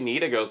don't think they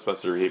need a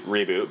Ghostbuster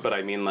reboot, but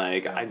I mean,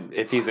 like,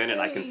 if he's in it,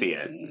 I can see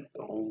it.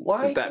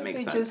 Why If that can't makes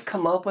they sense. just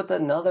come up with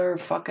another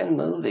fucking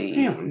movie?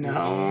 No.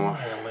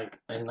 Yeah, like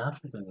enough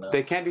is enough.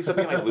 They can't do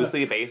something like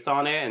loosely based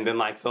on it, and then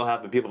like still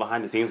have the people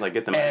behind the scenes like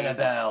get them.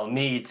 Annabelle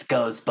meets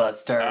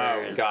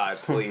Ghostbusters. Oh God,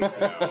 please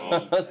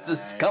no. Let's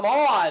just come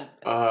on.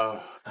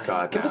 Oh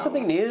God, Give no. us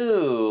something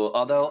new.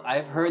 Although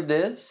I've heard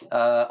this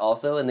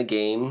also in the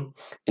game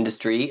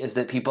industry is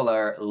that people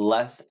are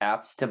less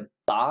apt to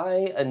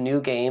buy a new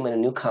game and a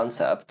new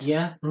concept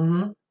Yeah.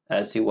 Mm-hmm.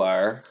 as you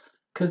are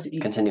Because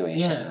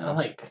continuation. yeah, I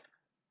like.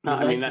 No, I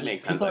like- mean that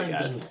makes sense. People I like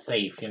being guess.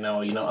 safe. You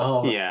know.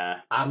 Oh,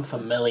 Yeah, I'm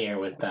familiar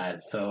with that,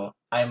 so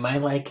I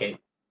might like it.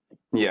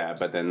 yeah,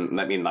 but then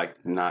let me like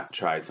not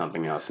try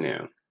something else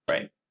new.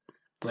 Like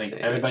See.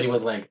 everybody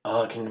was like,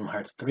 "Oh, Kingdom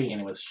Hearts 3,"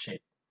 and it was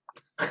shit.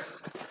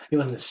 It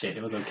wasn't shit.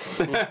 It was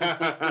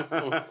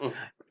okay.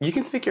 You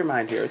can speak your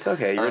mind here. It's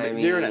okay.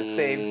 You're in a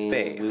safe We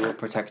space. will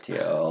protect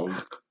you.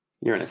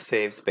 You're in a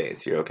safe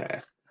space. You're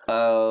okay.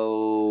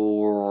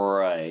 Oh,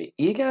 right.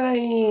 You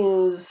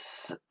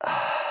guys,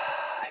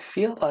 I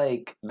feel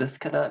like this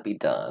cannot be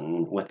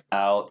done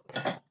without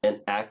an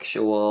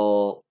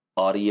actual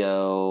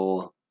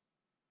audio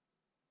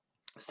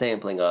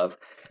sampling of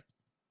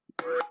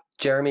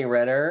Jeremy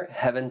Renner,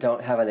 Heaven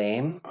Don't Have a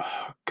Name.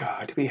 Oh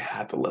God, do we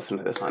have to listen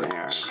to this on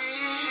air?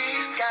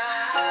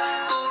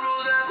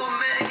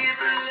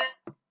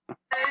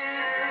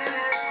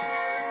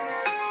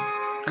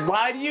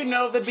 Why do you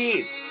know the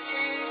beats?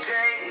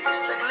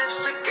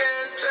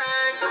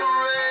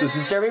 This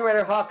is Jeremy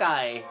Renner,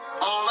 Hawkeye,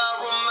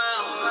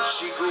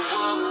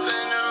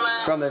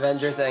 from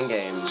Avengers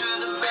Endgame.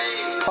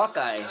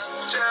 Hawkeye.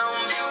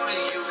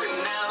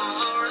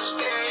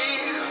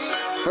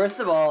 First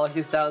of all,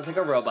 he sounds like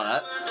a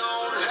robot.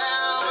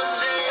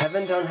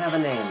 Heaven Don't Have a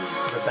Name.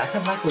 Rebecca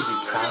Black would be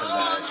proud of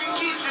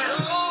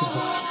that.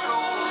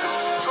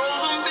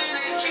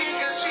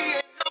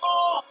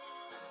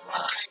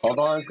 Hold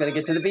on, it's gonna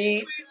get to the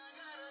beat.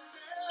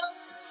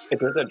 If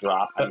there's a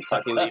drop, I'm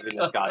fucking leaving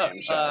this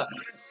goddamn show.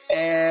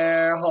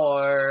 Air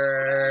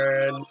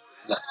horn.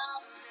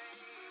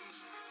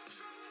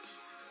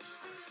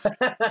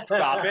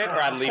 Stop it,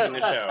 or I'm leaving the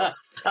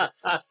show.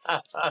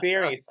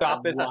 Siri,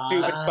 stop this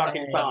stupid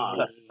fucking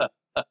song.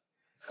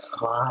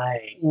 Why?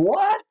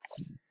 What?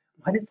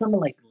 Why did someone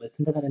like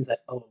listen to that and say,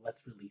 "Oh,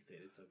 let's release it.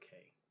 It's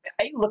okay."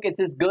 Hey, look, it's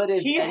as good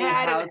as He any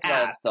had an Housewives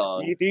app.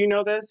 song. Do you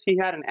know this? He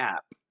had an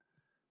app.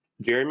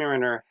 Jeremy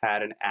Renner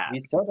had an app He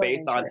still does,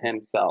 based I'm on sure.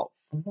 himself.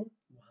 Why?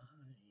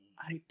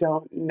 I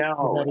don't He's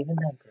know. not even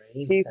that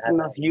great. He's to the have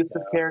most that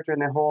useless ego. character in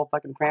the whole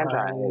fucking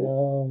franchise. I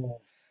know.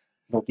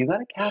 Look, you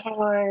gotta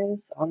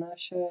capitalize on that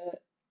shit.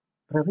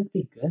 But at least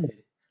be good.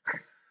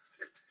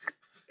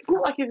 It's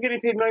not like he's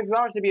getting paid millions of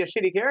dollars to be a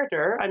shitty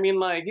character. I mean,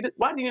 like,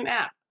 why do you need an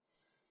app?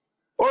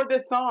 Or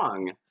this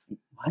song?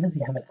 Why does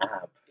he have an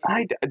app?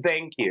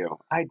 Thank you.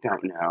 I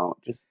don't know.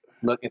 Just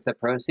Look, if the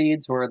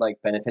proceeds were like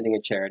benefiting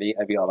a charity,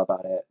 I'd be all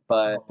about it.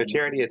 But the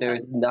charity is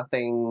there's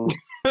nothing.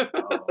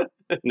 Oh,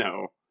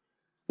 no.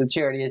 The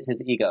charity is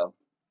his ego.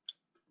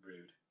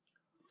 rude.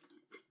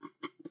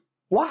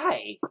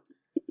 Why?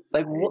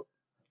 Like,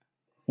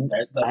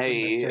 That's the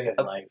mystery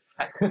of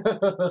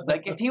life.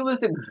 like if he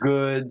was a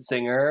good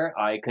singer,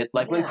 I could.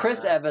 Like when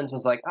Chris Yeah. Evans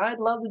was like, "I'd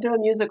love to do a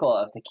musical,"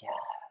 I was like,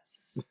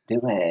 "Yes,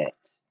 do it."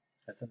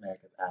 That's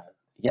America's ass.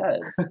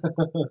 Yes,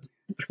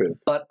 True.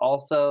 but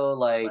also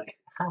like Like,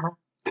 haha.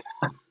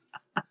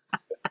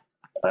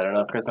 I don't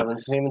know if Chris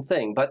Evans can even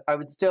sing, but I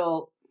would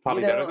still.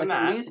 Probably better than like,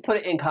 that. At least put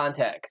it in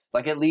context.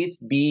 Like, at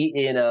least be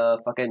in a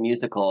fucking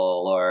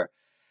musical or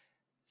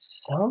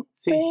something.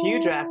 See,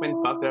 Hugh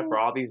Jackman fucked up for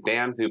all these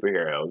damn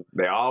superheroes.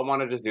 They all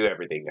want to just do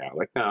everything now.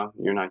 Like, no,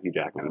 you're not Hugh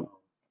Jackman.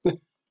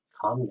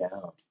 Calm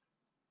down.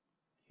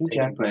 Hugh Take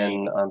a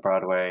Jackman break. on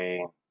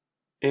Broadway.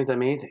 It's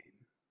amazing.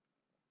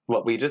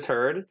 What we just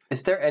heard,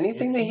 Is there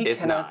anything Is that he? he It's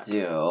cannot not.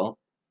 do?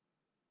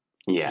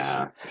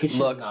 yeah. He should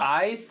Look, not.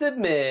 I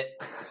submit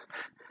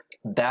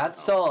that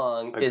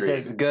song is Agreed.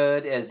 as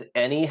good as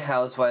any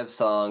Housewives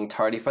song.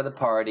 Tardy for the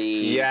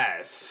Party.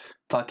 Yes.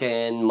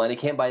 Fucking Money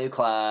Can't Buy You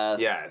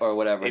Class. Yes. Or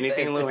whatever.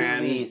 Anything It's at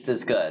Luann- least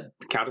as good.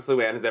 Countess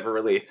Luann has ever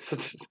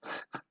released.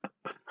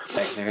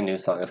 Actually, her new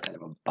song is kind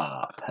of a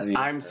bop. Have you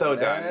I'm so heard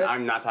done. it?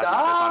 I'm not talking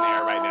about this on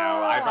air right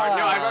now.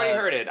 I've already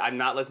heard it. I'm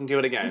not listening to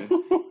it again.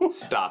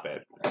 Stop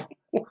it.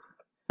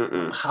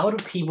 Mm-mm. How do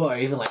people are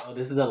even like, oh,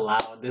 this is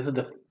allowed? This is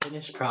the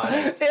finished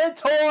product.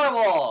 It's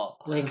horrible.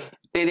 Like,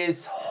 It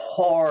is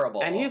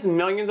horrible. And he has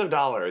millions of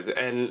dollars,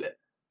 and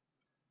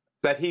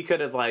that he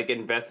could have like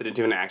invested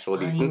into an actual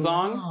decent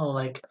song.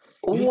 Like,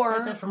 you or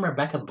expect that from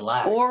Rebecca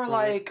Black. or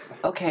like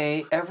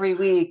okay, every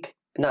week,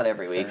 not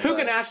every week. Who but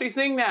can actually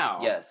sing now?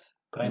 Yes,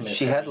 But I miss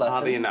she her. had lessons.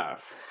 Oddly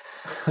enough.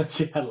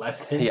 She had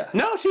lessons. Yeah.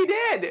 No, she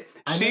did.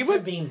 I She miss her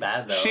was. being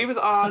bad though. She was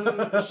on.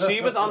 She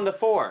was on the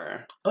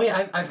 4. Oh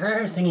yeah, I've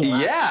heard her singing.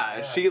 Live.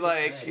 Yeah, she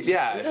like. nice.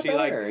 Yeah, Did she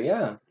like better,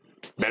 yeah.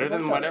 better Should've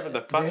than done whatever it.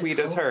 the fuck There's we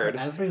just hope for heard.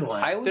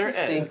 Everyone. I would There just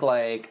is. think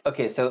like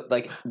okay, so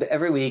like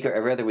every week or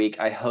every other week,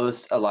 I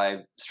host a live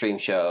stream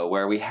show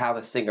where we have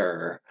a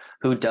singer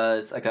who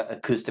does like an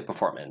acoustic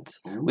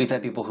performance. We've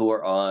had people who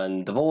are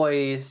on The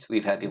Voice.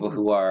 We've had people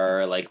who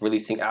are like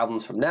releasing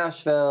albums from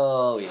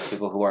Nashville. We have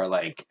people who are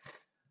like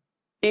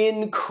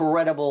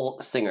incredible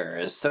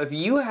singers. So if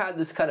you had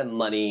this kind of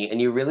money and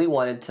you really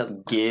wanted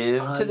to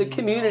give to the I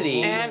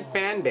community, know. And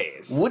fan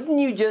base. wouldn't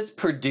you just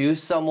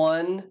produce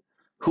someone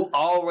who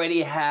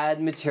already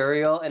had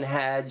material and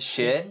had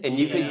shit and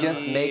you could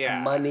just make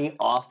Yeah. money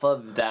off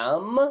of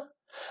them?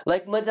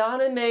 Like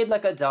Madonna made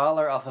like $1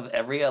 off of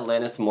every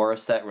Alanis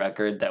Morissette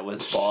record that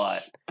was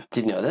bought.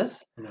 Did you know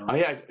this? No. Oh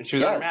yeah, she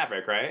was on Yes.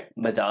 Maverick, right?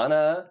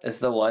 Madonna is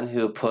the one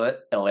who put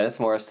Alanis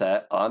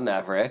Morissette on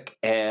Maverick,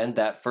 and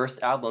that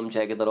first album,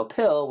 Jagged Little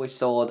Pill, which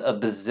sold a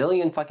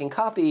bazillion fucking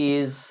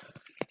copies.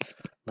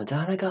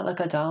 Madonna got like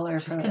 $1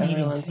 She's from Canadian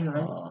everyone too,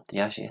 right? sold.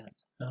 Yeah, she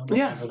is. No,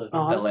 Yeah. never lived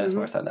Oh, in- Alanis mhm.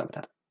 Morissette, not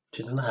Madonna.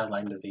 She doesn't have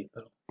Lyme disease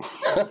though.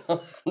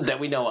 That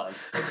we know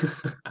of.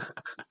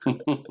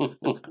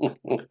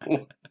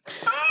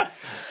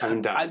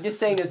 I'm done. I'm just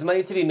saying there's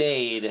money to be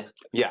made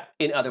Yeah.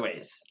 in other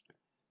ways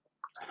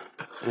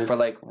for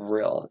like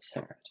real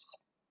singers.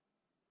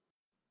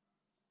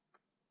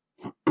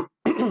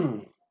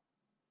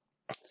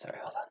 Sorry,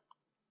 hold on.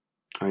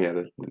 Oh yeah,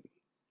 the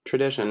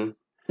tradition.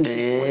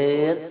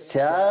 It's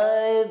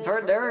time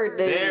for Nerd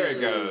News. There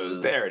it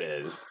goes. There it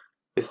is.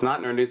 It's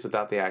not nerd news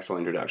without the actual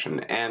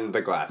introduction and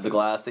the glasses. The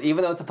glass,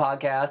 even though it's a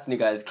podcast and you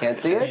guys can't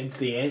see I it, didn't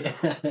see it.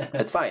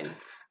 it's fine.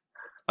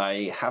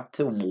 I have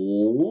to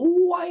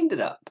wind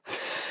it up.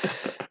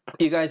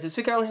 You guys, this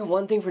week I only have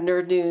one thing for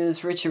nerd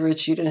news. Richie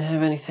Rich, you didn't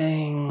have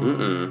anything.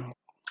 Mm-mm.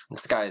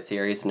 This guy is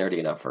here. He's nerdy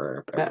enough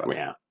for everyone.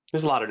 Yeah.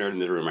 There's a lot of nerd in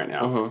the room right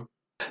now. Mhm.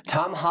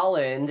 Tom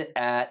Holland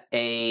at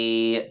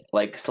a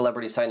like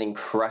celebrity signing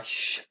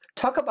crush.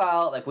 Talk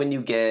about like when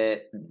you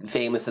get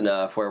famous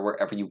enough where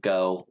wherever you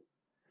go,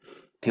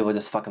 people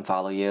just fucking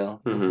follow you.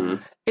 Mm-hmm.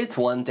 It's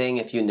one thing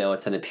if you know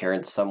it's an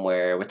appearance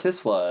somewhere, which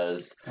this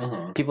was.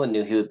 Mhm. People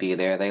knew he would be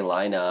there. They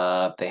line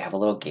up. They have a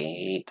little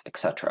gate,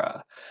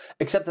 etc.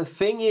 Except the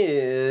thing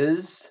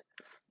is,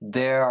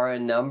 there are a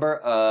number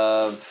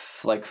of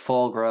like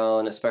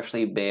full-grown,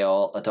 especially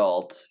male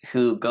adults,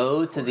 who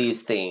go to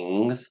these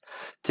things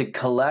to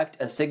collect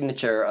a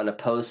signature on a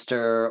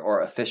poster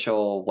or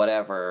official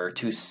whatever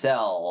to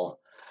sell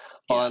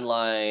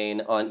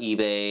online, on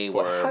eBay,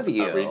 what For have a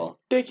you.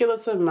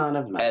 ridiculous amount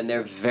of money. And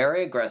they're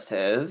very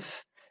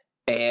aggressive.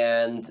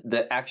 And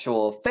the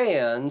actual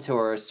fans who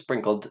are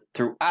sprinkled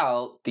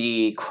throughout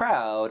the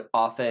crowd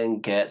often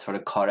get sort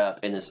of caught up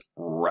in this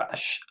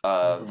rush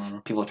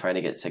of people trying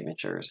to get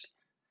signatures.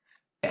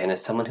 And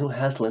as someone who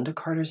has Linda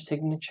Carter's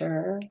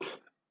signature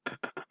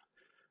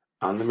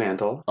on the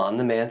mantle, on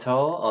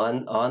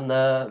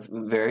the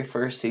very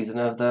first season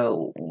of the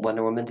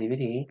Wonder Woman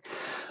DVD,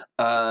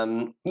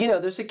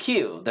 there's a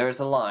queue, there's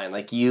a line,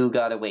 like you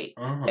gotta wait.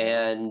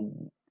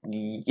 And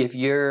if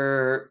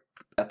you're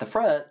at the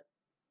front,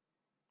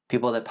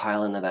 people that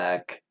pile in the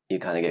back, you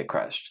kind of get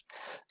crushed.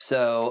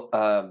 So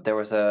there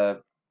was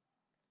a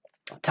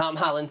Tom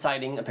Holland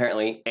sighting,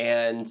 apparently,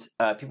 and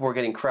people were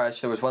getting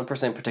crushed. There was one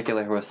person in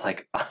particular who was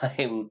like,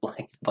 I'm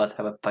like about to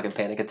have a fucking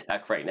panic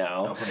attack right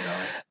now. Oh my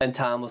God. And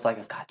Tom was like,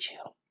 I've got you.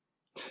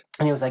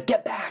 And he was like,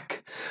 get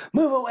back,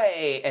 move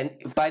away. And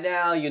by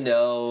now you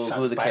know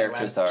who the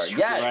characters are.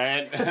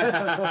 Yes.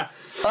 right?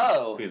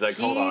 Oh, He's like,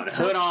 hold on, took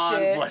hood on,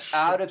 shit whoosh,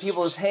 out of whoosh.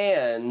 people's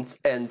hands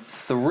and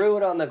threw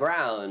it on the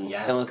ground.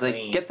 Yes, and was like,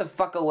 clean. get the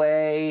fuck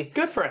away.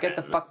 Good for him. Get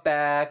the fuck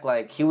back.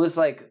 Like, he was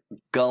like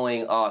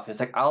going off. He was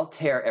like, I'll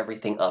tear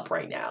everything up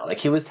right now. Like,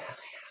 he was having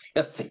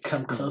a fit.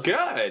 Come close.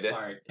 Good.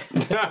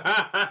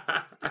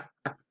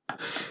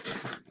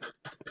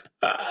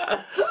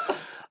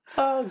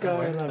 Oh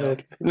god, I love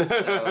it.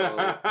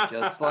 So,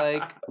 just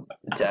like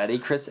Daddy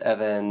Chris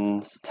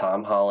Evans,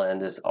 Tom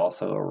Holland is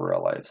also a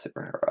real life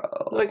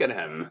superhero. Look at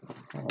him.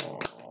 Oh.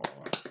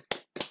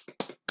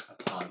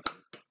 Applauses.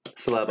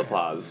 Celeb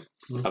applause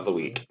of the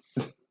week.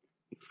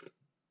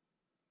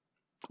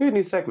 We have a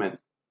new segment.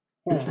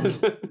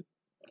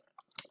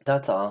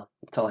 That's all.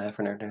 That's all I have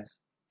for Nerd News.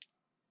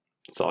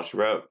 That's all she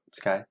wrote.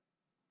 Sky.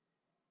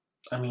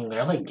 I mean, there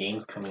are like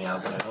games coming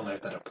out, but I don't know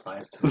if that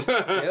applies to Do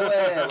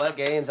it! What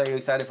games are you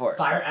excited for?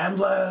 Fire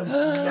Emblem.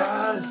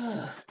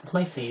 Yes, it's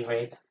my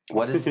favorite.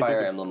 What is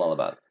Fire Emblem all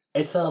about?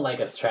 It's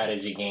a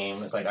strategy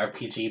game. It's like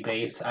RPG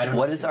based. I don't.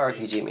 What know does if it's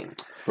RPG mean?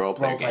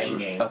 Role-playing role-playing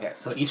game. game. Okay.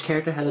 So each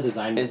character has a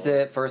design. Is board.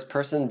 it first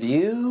person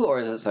view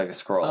or is it like a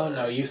scroll? Oh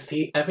no, you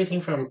see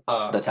everything from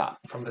The top.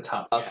 From the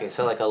top. Okay, yeah.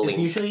 so like a It's link.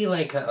 usually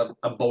like a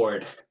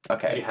board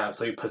that you Okay. have.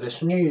 So you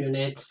position your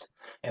units,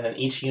 and then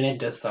each unit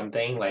does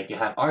something. Like you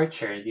have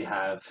archers, you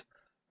have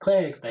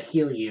clerics that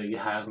heal you, you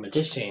have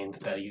magicians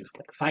that use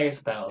like fire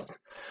spells,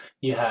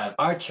 you have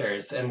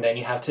archers, and then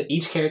you have to.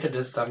 Each character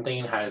does something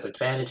and has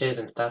advantages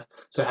and stuff.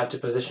 So you have to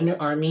position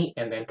your army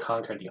and then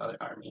conquer the other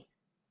army.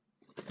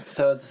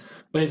 So it's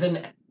But it's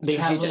they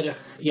have Strategic?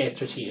 it's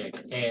strategic,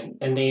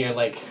 and they are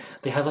like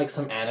they have like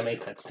some anime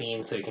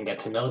cutscenes so you can get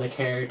to know the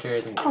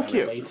characters and kind of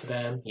cute. relate to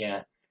them.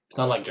 Yeah, it's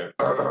not like just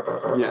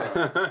Yeah.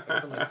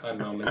 some like fun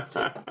moments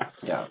too.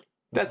 yeah.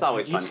 That's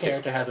always Each fun too.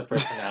 character has a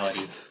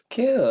personality.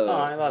 Cute.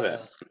 Oh, I love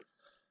it.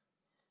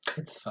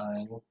 It's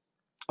fine.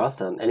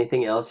 Awesome.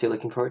 Anything else you're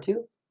looking forward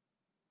to?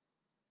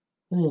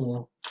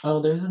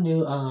 Oh, there's a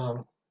new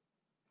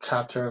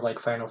chapter of like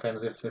Final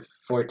Fantasy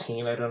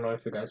 14. I don't know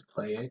if you guys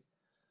play it.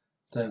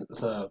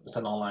 It's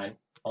an online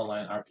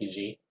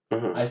RPG.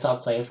 Mhm. I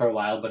stopped playing for a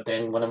while, but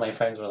then one of my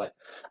friends were like,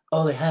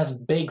 "Oh, they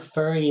have big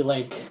furry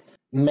like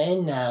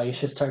men now. You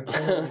should start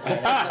playing."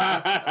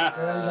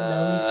 Girl, you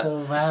know me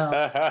so well.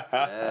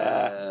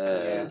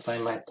 Yeah, so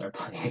I might start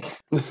playing.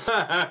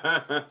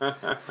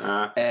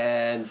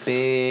 And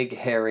big,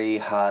 hairy,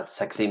 hot,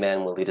 sexy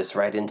men will lead us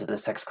right into the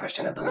sex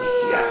question of the week.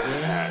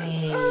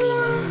 Yes.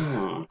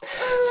 Mm.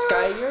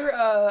 Sky, you're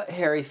a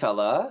hairy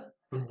fella.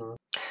 Mhm.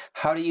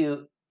 How do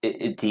you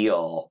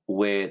deal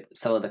with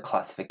some of the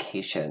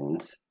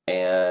classifications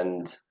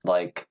and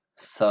like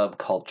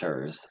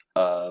subcultures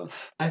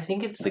of I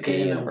think it's The good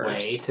gay in a universe.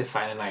 way to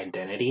find an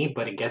identity,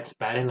 but it gets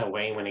bad in a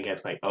way when it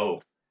gets like,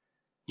 oh,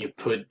 you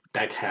put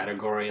that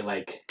category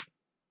like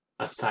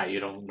aside. You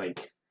don't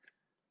like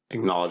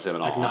Acknowledge them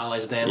at all.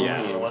 acknowledge them.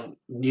 Yeah.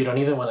 You don't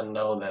even want to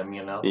know them.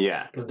 You know,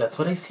 Yeah. because that's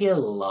what I see a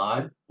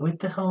lot with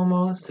the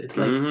homos. It's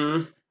like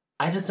Mhm.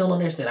 I just don't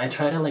understand. I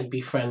try to like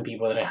befriend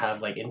people that I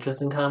have like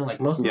interest in common.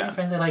 Like most of Yeah. my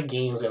friends, they like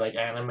games, they like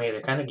anime,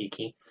 they're kind of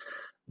geeky.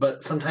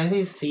 But sometimes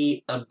you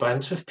see a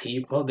bunch of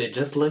people that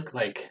just look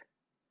like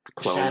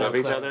Clones shadow of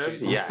each clone other's?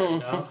 dudes, Yes. you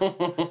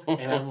know?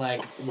 And I'm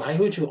like, why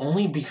would you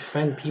only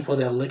befriend people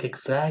that look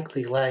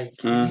exactly like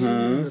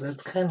Mhm. you?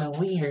 That's kind of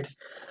weird.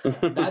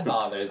 That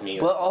bothers me.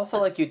 well, also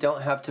like you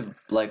don't have to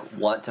like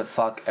want to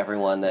fuck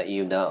everyone that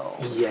you know.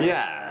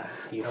 Yeah.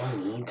 You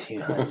don't need to,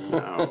 honey.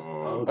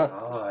 Oh No.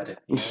 God,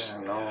 yeah,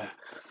 no.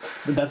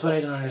 But that's what I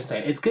don't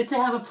understand. It's good to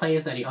have a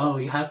place that you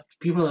have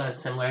people that are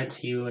similar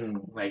to you and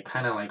like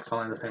kind of like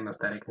following the same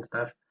aesthetic and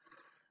stuff.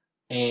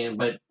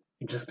 But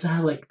just to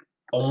have like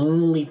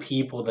only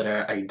people that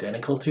are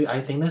identical to you,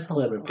 I think that's a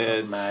little bit It's-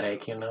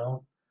 problematic. You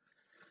know,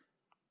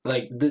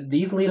 like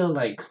these little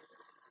like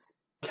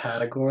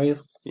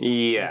categories.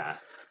 Yeah.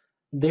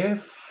 they're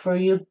for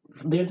you.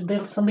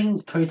 They're something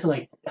for you to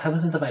like have a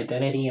sense of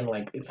identity and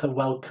like it's a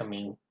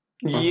welcoming.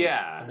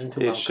 Yeah, Something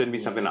to it shouldn't be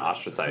welcome something to you.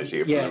 ostracize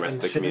you from the rest and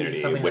of the shouldn't be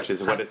community, something which that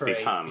is what it's separates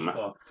become.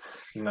 people.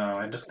 No,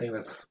 I just think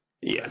that's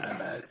Yeah. not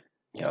bad.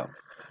 Yeah.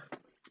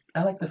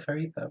 I like the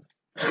furries though.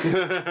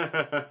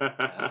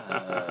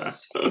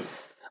 Yes.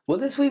 Well,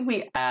 this week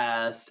we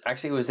asked,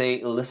 actually, it was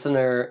a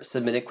listener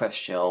submitted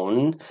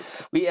question.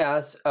 We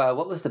asked,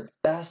 what was the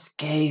best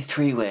gay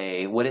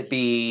three-way? Would it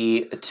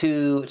be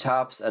 2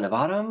 tops and a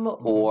bottom,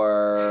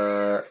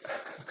 or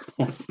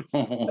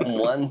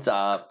 1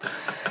 top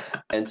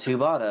and 2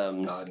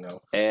 bottoms? God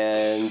no.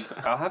 And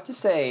I'll have to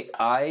say,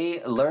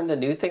 I learned a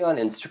new thing on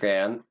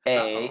Instagram.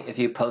 If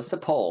you post a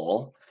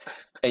poll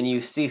and you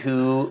see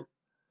who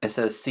it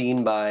says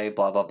seen by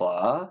blah, blah,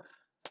 blah,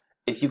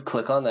 if you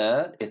click on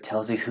that, it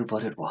tells you who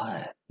voted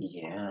what.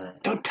 Yeah.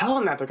 Don't tell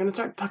them that. They're going to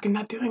start fucking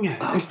not doing it.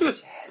 Oh,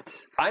 shit.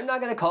 I'm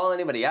not going to call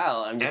anybody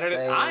out. I'm just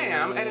saying. I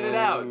am. Edit it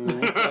out.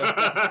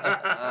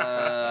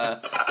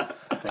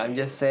 I'm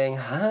just saying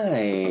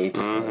hi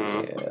to some of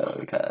you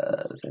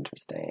because it's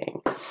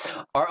interesting.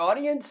 Our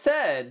audience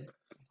said,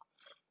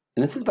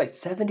 and this is by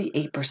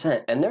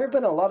 78%, and there have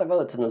been a lot of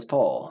votes in this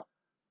poll.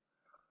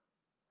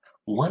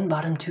 1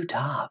 bottom, 2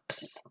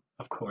 tops.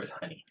 Of course,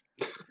 honey.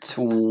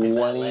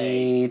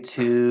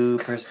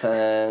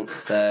 22%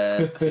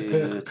 said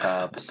 2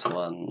 tops,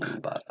 1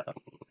 bottom.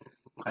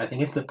 I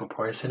think it's the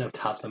proportion of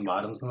tops and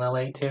bottoms in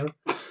LA too.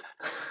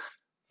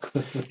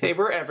 Hey,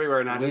 we're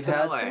everywhere, not We've just in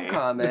had LA. some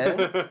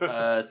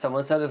comments.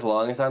 Someone said, as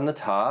long as I'm the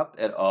top,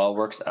 it all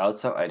works out,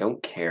 so I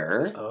don't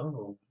care.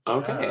 Oh.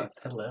 Okay. Yes,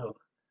 hello.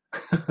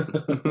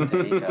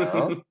 There you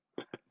go.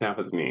 That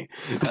was me.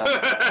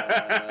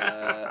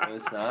 It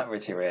was not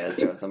Richie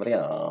Rich. It was somebody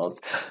else.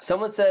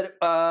 Someone said,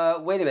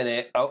 wait a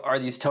minute. Oh, are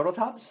these total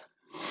tops?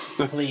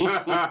 Please.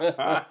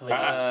 Are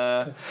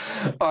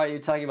you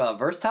talking about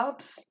verse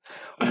tops?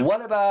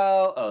 What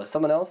about... Oh,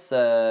 someone else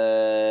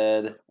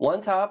said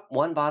 1 top,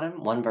 1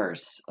 bottom, 1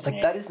 verse. I was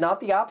like, that is not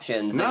the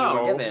options that you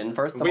were given,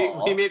 first of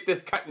all. We made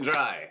this cut and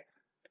dry.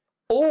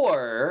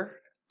 Or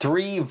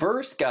 3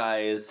 verse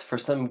guys for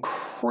some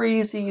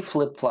crazy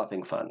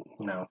flip-flopping fun.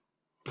 No.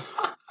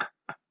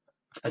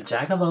 A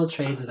jack of all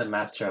trades is a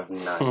master of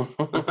none.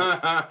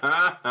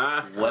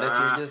 What if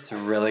you're just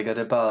really good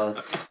at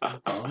both?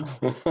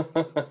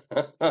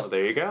 Well,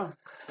 there you go.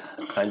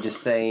 I'm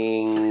just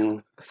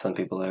saying some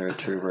people are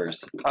true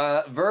verse.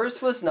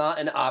 Verse was not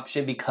an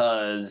option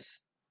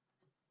because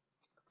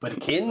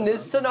But in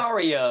this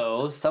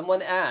scenario,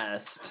 someone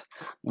asked,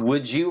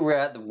 would you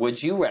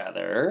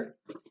rather,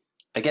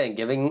 again,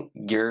 giving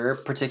your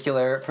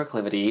particular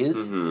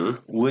proclivities,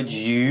 would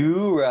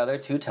you rather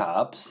 2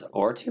 tops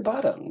or 2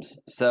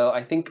 bottoms? So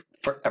I think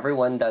for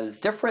everyone that is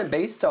different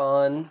based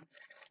on...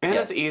 And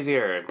Yes. it's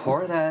easier.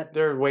 Pour that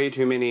There are way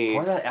too many.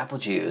 apple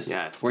juice.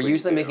 Yes, We're please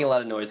usually do. making a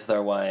lot of noise with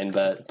our wine,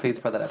 but please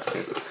pour that apple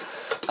juice.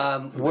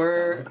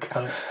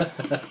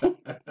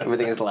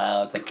 Everything is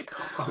loud. It's like...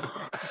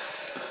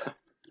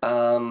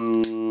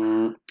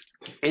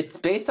 it's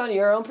based on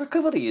your own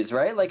proclivities,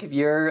 right? Like if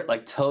you're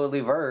like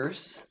totally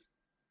verse,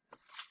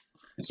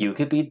 you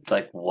could be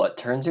like, what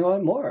turns you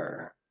on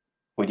more?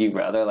 Would you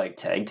rather like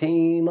tag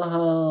team a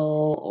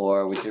hoe,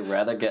 or would you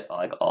rather get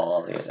like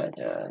all the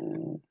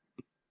attention?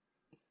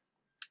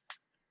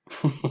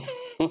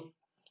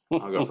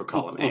 I'll go for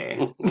column A.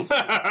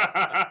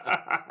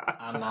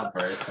 I'm not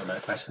versed on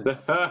that question.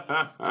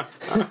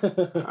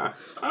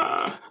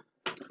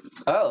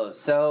 Oh,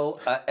 so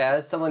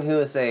as someone who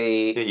is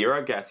a... Yeah, you're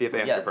our guest. You have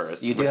to answer Yes,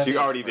 first. you do which have to you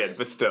answer already did, first.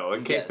 but still,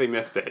 in case they Yes.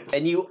 missed it.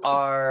 And you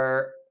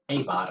are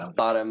A bottom.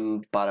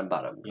 bottom.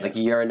 Yes. Like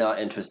you're not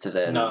interested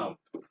in... No.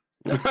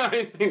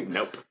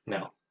 Nope.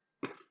 No.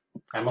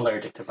 I'm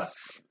allergic to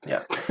butts.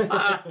 Yeah.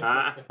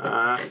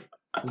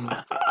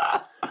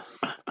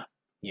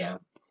 Yeah.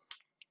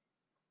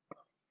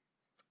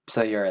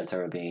 So your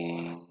answer would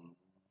be...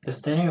 The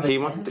center of He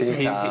attention. wants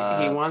he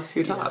wants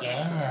 2 tops.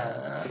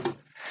 Yeah.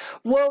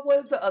 Well, what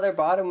if the other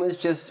bottom was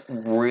just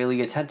really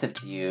attentive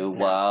to you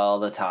while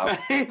the top...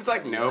 He's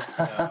like, nope.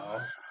 No.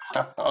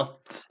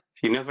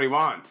 He knows what he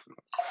wants.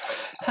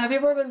 Have you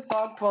ever been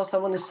fucked while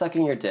someone is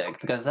sucking your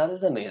dick? Because that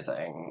is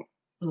amazing.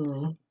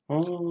 Mm.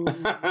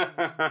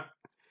 Mm.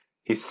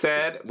 He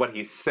said what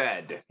he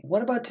said.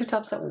 What about 2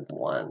 tops at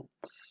once?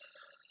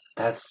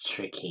 That's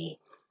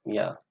tricky.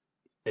 Yeah.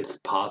 It's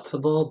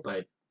possible,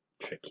 but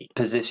tricky.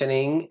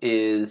 Positioning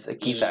is a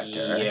key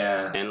factor.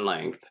 Yeah. And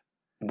length.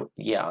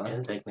 Yeah.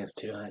 And thickness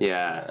too.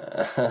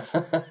 Yeah. There's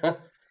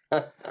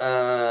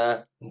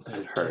heard.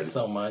 just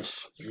so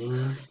much.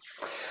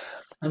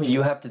 I mean,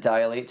 You have to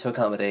dilate to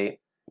accommodate.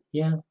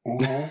 yeah.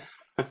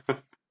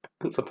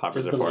 That's what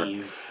poppers Just are for.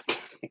 believe.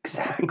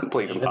 Exactly.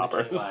 Believe in Even the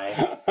poppers.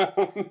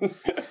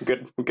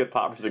 good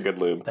poppers are good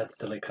lube. That's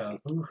silicone.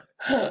 Ooh.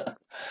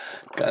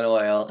 Gun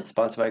oil.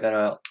 Sponsored by Gun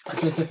Oil.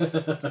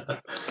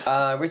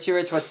 Richie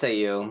Rich, what say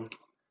you?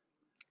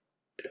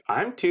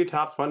 I'm 2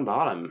 tops, 1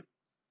 bottom.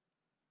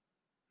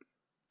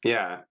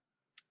 Yeah.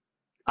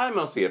 I'm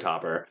mostly a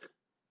topper.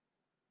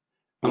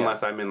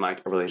 Unless I'm in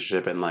like a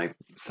relationship and like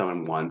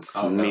someone wants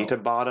Oh, me no. to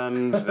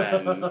bottom,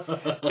 then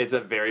it's a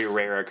very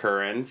rare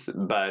occurrence.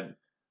 But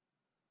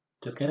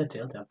Just get a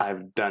dildo.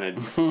 I've done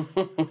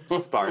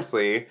it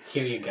sparsely.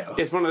 Here you go.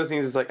 It's one of those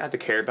things. It's like I have to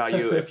care about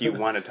you. If you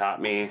want to top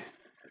me,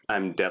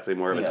 I'm definitely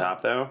more of a Yeah.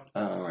 top though.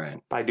 All right.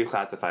 But I do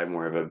classify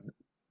more of a.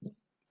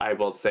 I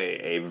will say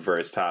a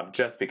verse top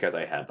just because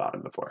I had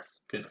bottom before.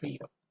 Good for you.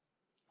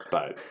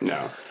 But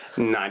no,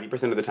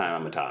 90% of the time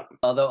I'm a top.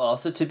 Although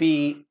also to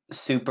be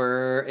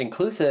super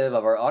inclusive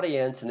of our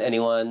audience and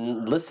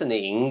anyone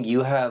listening,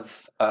 you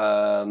have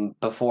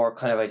before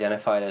kind of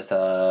identified as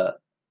a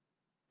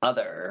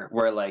other,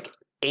 where like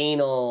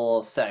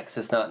anal sex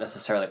is not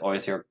necessarily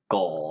always your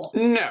goal.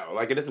 No,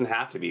 like it doesn't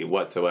have to be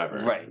whatsoever.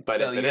 Right. But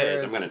So if it is,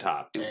 you're- I'm going to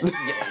top.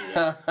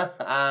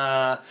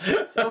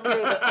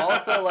 Okay, but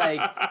also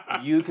like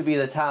you could be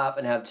the top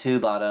and have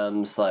two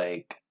bottoms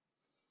like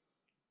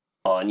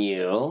on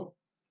you.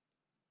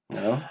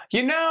 No?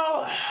 You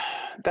know,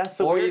 that's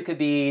the Or weird, you could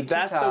be two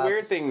that's the tops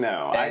weird thing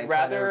though. and I'd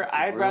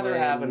rather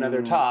have another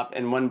ruin- top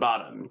and one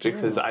bottom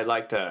because I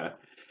like to.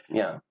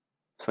 Yeah.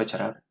 Switch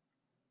it up.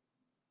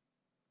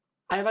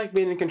 I like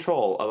being in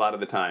control a lot of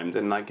the times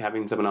and like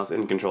having someone else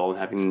in control and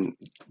having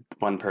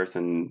one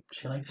person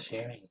She likes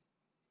sharing.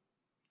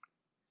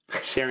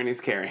 sharing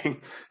is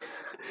caring.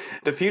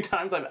 The few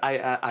times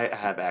I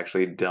have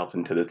actually delved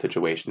into this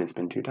situation, it's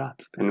been two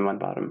tops and one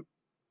bottom.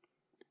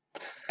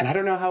 And I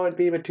don't know how it'd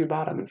be with two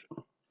bottoms.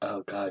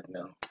 Oh God,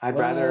 no. I'd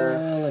rather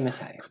Well, let me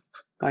tell you.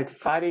 like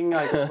fighting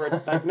like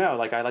for, like no,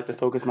 like I like to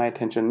focus my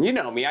attention. You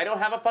know me, I don't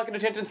have a fucking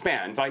attention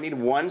span, so I need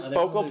one Other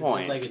focal people are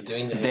point. just, like,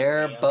 doing the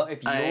They're nails. both.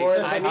 If you're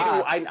the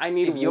top, I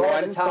need if you're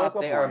one the top,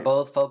 focal they are point.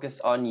 both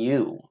focused on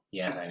you.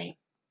 Yeah, honey.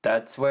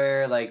 That's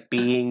where like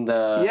being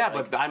the Yeah,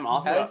 like, but I'm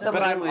also as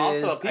someone who a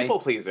is- people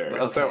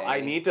pleaser. So okay.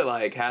 I need to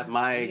like have That's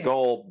my weird.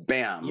 goal.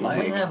 Bam. You like-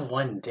 only have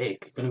one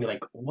dick. You're gonna be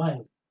like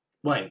one.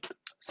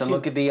 someone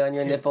two- could be on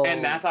your two- nipples,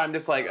 and that's why I'm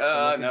just like,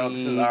 Someone could no,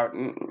 this is be- our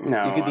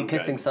no. You could be I'm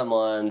kissing good.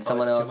 someone.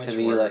 Someone it's too else could much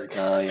be work. like,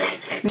 oh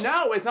yeah.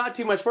 No, it's not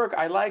too much work.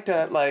 I like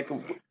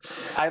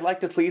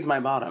to please my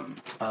bottom.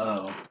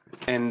 Oh.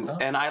 And Oh.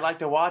 and I like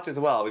to watch as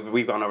well.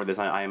 We've gone over this.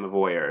 I am a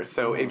voyeur,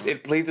 so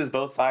it pleases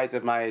both sides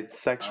of my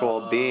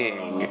sexual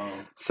being.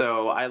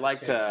 So I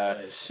like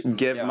to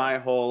give Yeah. my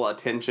whole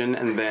attention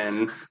and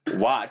then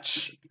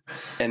watch,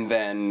 and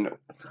then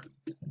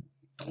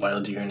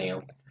While do your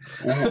nails.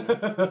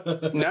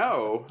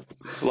 no,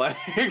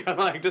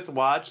 like just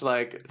watch,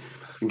 like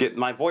get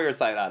my voyeur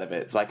side out of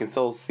it, so I can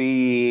still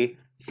see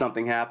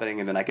something happening,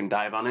 and then I can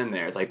dive on in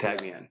there. It's like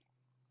tag me in.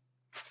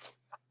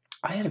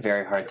 I had a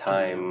very hard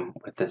time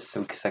with this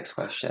sex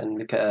question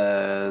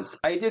because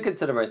I do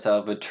consider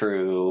myself a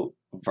true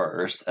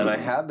verse, and I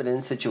have been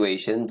in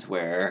situations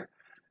where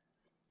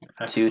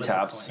two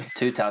tops,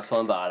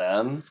 one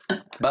bottom,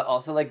 but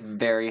also like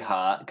very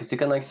hot because you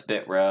can like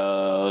spit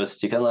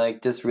roast, you can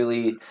like just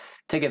really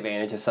take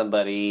advantage of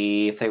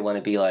somebody if they want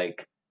to be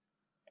like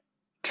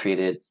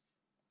treated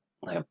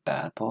like a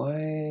bad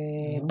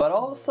boy, but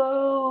also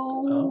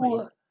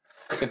Always.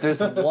 if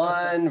there's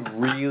one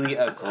really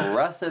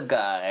aggressive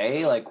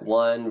guy, like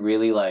one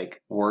really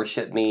like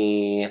worship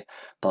me,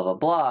 blah blah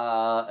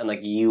blah, and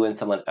like you and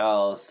someone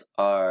else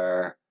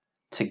are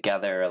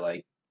together,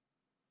 like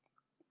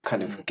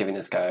kind of giving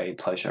this guy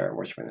pleasure and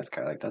worshiping this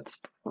guy, like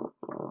that's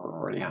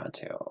pretty hot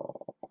too.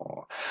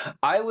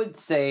 I would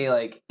say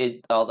like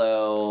it,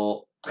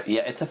 although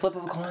yeah, it's a flip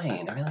of a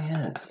coin. It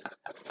really is.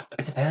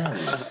 It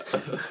depends.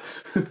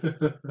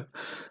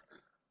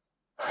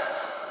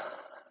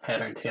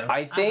 Head or tail?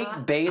 I think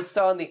based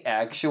on the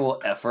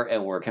actual effort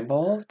and work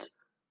involved,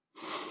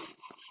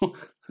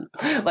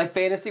 like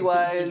fantasy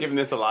wise, Giving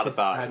this a lot of Just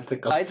thought.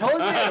 practical. I told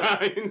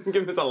you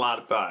Giving this a lot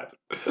of thought.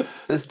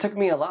 this took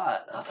me a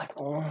lot. I was like,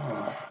 oh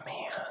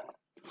man.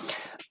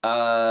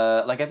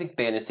 Like I think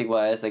fantasy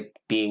wise, like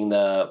being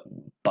the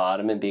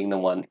bottom and being the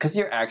one, because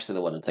you're actually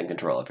the one that's in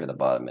control if you're the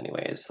bottom,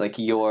 anyways. Like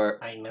you're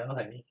I know,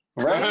 honey.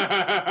 right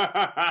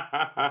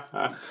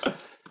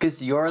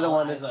because you're the All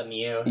one eyes that's on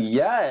you.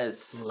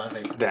 yes, Love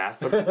it.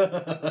 That's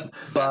why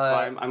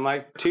but I'm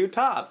like two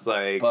tops.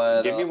 Like,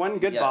 But, give me one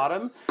good yes.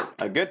 bottom,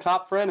 a good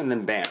top friend, and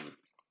then bam.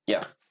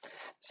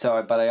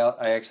 So, but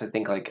I actually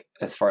think like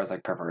as far as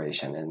like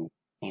preparation and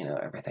you know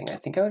everything, I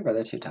think I would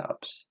rather two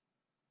tops.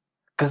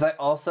 Because I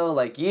also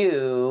like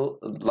you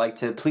like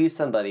to please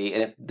somebody,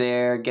 and if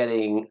they're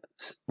getting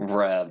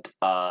revved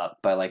up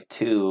by like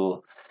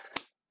two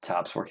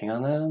tops working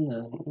on them,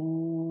 then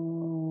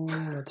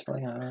that's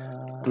really hot.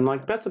 I'm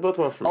like, best of both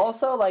worlds for me.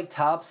 Also, like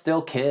tops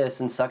still kiss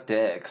and suck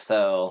dick,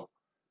 so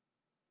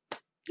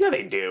Yeah,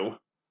 they do.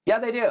 yeah,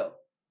 they do.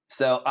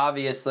 So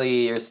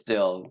obviously, you're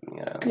still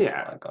there's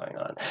Yeah. a lot going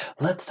on.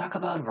 Let's talk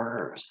about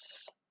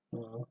verse.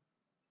 Mm.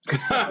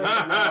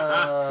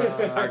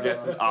 Our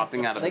guest is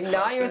opting out of Like this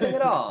not your thing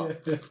at all.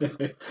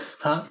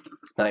 Huh?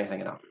 Not your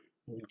thing at all.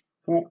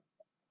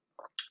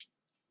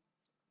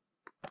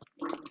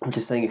 I'm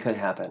just saying it could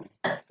happen.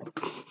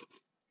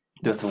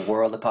 There's a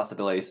world of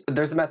possibilities.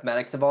 There's the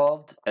mathematics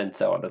involved, and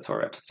so that's where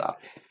we have to stop.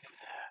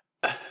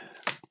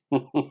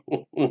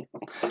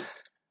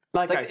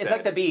 It's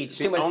like the beach.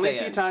 Too much The only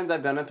sand. few times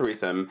I've done a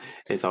threesome,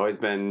 it's always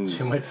been.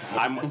 Too much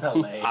sand. That's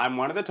LA. I'm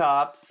one of the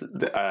tops.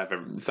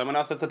 Someone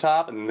else at the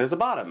top, and there's a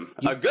bottom.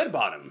 A good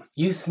bottom.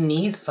 You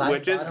sneeze 5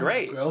 Which is bottoms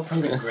great. grow from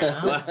the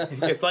ground.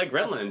 It's like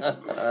Gremlins.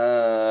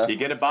 You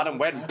get a bottom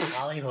wet. That's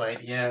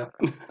Hollywood, yeah.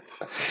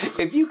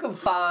 If you can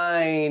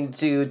find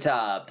 2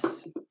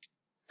 tops.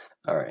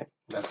 All right.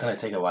 That's gonna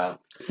take a while.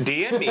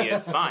 DM me,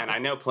 it's fine. I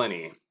know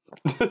plenty.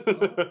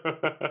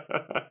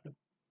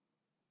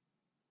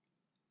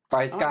 All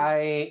right,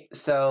 Sky.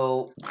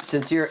 So,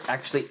 since you're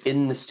actually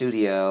in the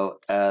studio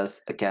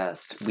as a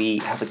guest, we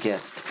have a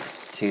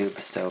gift to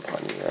bestow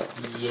upon you.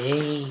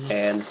 Yay.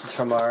 And this is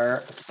from our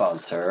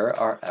sponsor,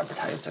 our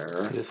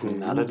advertiser. This is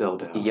not a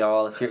dildo.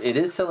 Y'all, it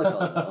is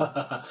silicone.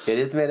 Though. It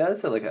is made out of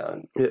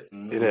silicone. It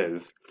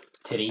is.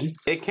 Titties.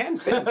 It can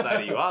fit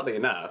inside of you, oddly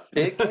enough.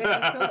 It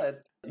can good.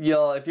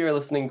 Y'all, if you're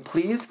listening,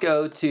 please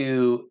go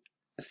to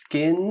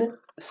skinslipper.com.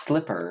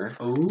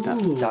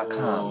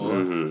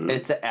 Mhm.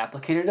 It's an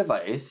applicator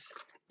device.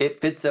 It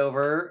fits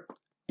over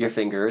your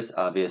fingers,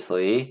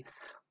 obviously.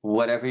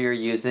 Whatever you're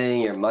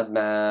using, your mud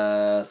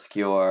mask,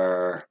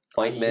 your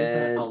I use it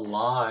ointment. a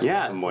lot.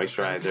 Yeah, It's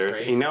moisturizers.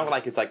 great. You know,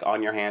 like it's like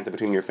on your hands and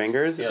between your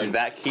fingers. Yeah, like-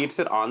 that keeps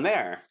it on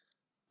there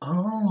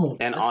Oh.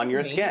 and that's on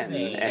your skin,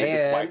 amazing. and it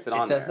just wipes it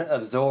on doesn't there.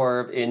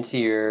 absorb into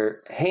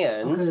your Oh,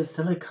 'cause it's hands.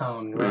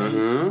 silicone, right?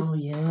 Mhm. Oh,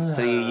 yeah.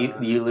 So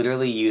you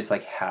literally use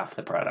like half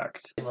the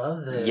product. I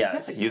love this.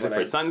 Yes. Use it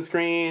When for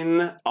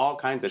sunscreen, all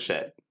kinds of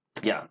shit.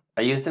 Yeah,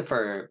 I used it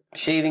for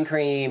shaving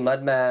cream,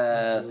 mud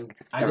mask.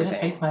 I did a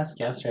everything. face mask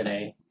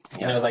yesterday.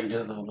 And Yeah. it was like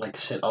just like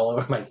shit all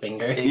over my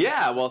finger.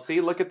 Yeah, well,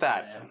 see, look at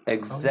that. Yeah.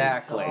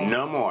 Exactly. Oh my God.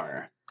 No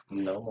more.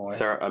 No more.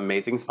 It's our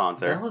amazing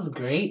sponsor. That was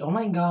great. Oh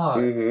my god.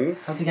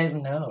 Mm-hmm. How do you guys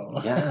know?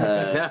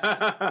 Yes.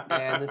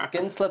 And the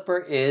skin slipper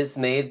is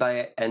made by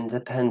an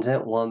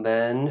independent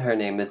woman. Her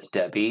name is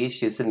Debbie.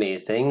 She's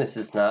amazing. This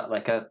is not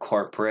like a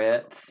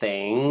corporate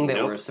thing that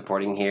Nope. we're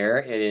supporting here.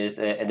 It is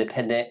an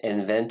independent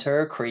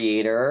inventor,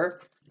 creator.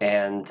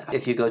 And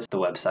if you go to the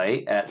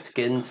website at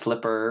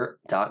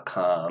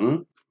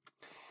skinslipper.com,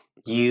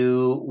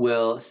 you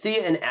will see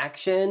it in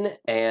action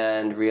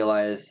and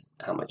realize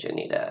how much you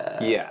need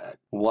it. Yeah.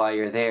 While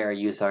you're there,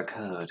 use our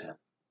code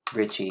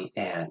Richie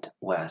and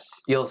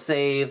Wes. You'll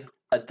save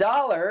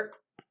 $1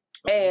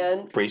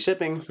 and Free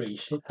shipping. Free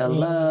shit.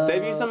 hello.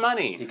 Save you some You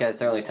money. guys,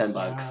 they're only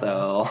 $10,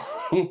 so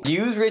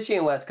use Richie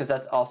and Wes because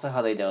that's also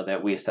how they know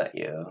that we sent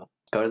you.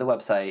 Go to the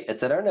website.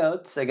 It's in our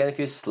notes. Again, if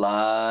you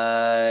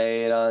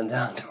slide on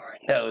down to our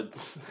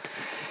notes,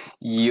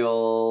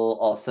 you'll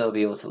also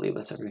be able to leave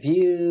us a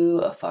review,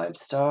 a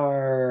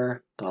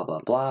 5-star, blah blah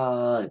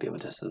blah. You'll be able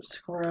to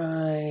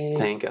subscribe.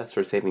 Thank us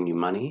for saving you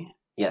money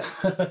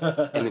Yes.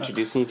 and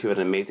introducing you to an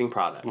amazing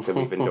product that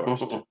we've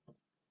endorsed.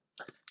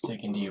 So you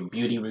can do your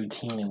beauty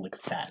routine and look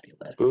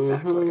fabulous.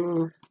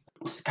 Mhm.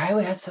 Sky,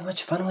 we had so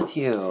much fun with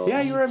you.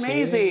 Yeah, you were Me too.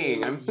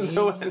 amazing. I'm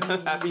so Yay.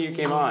 happy you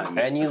came on.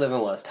 And you live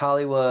in West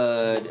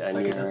Hollywood. And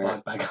I can just you're...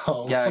 walk back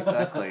home. Yeah,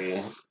 exactly.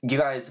 You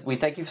guys, we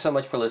thank you so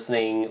much for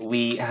listening.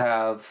 We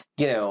have,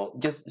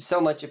 just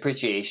so much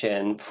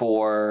appreciation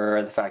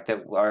for the fact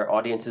that our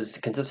audience is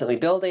consistently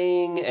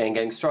building and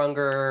getting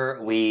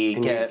stronger. We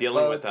And you're get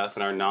dealing with votes. us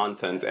and our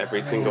nonsense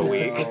every single I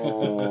week.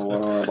 know, we're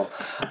horrible.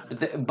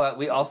 But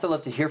we also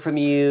love to hear from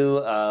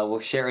you. We'll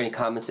share any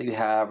comments that you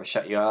have or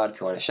shout you out if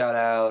you want to shout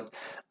out.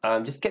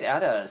 Just get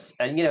at us.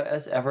 And,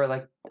 as ever,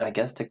 I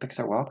guess dick pics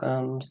are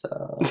welcome.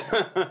 So,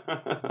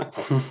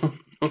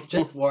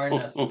 Just warn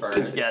us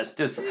first.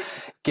 just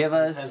give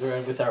Sometimes we're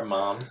us. with our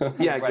moms.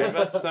 Yeah, Right. give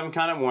us some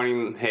kind of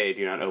warning. Hey,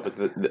 do not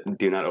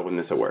open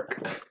this at work.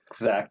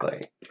 Exactly.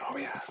 That's all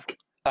we ask.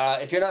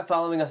 If you're not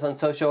following us on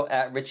social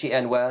at Richie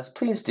and Wes,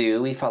 please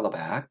do. We follow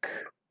back.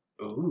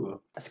 Ooh.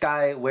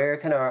 Sky, where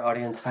can our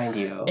audience find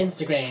you?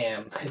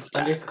 Instagram. It's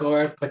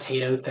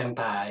 _potato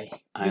senpai.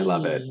 I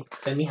love it.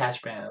 Send me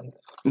hash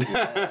browns.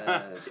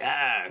 Yes.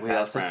 Yes. We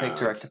also take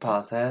direct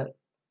deposit.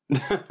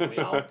 We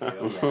all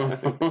do.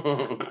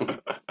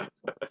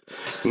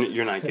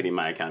 You're not getting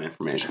my account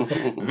information.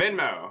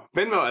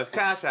 Venmo is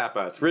Cash App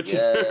us. Richie,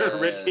 Yes.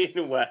 Richie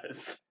and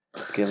Wes.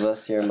 Give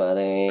us your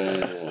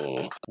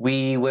money.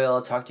 We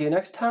will talk to you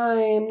next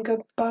time.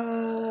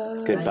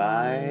 Goodbye. Goodbye.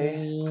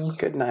 Bye.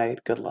 Good night.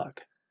 Good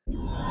luck.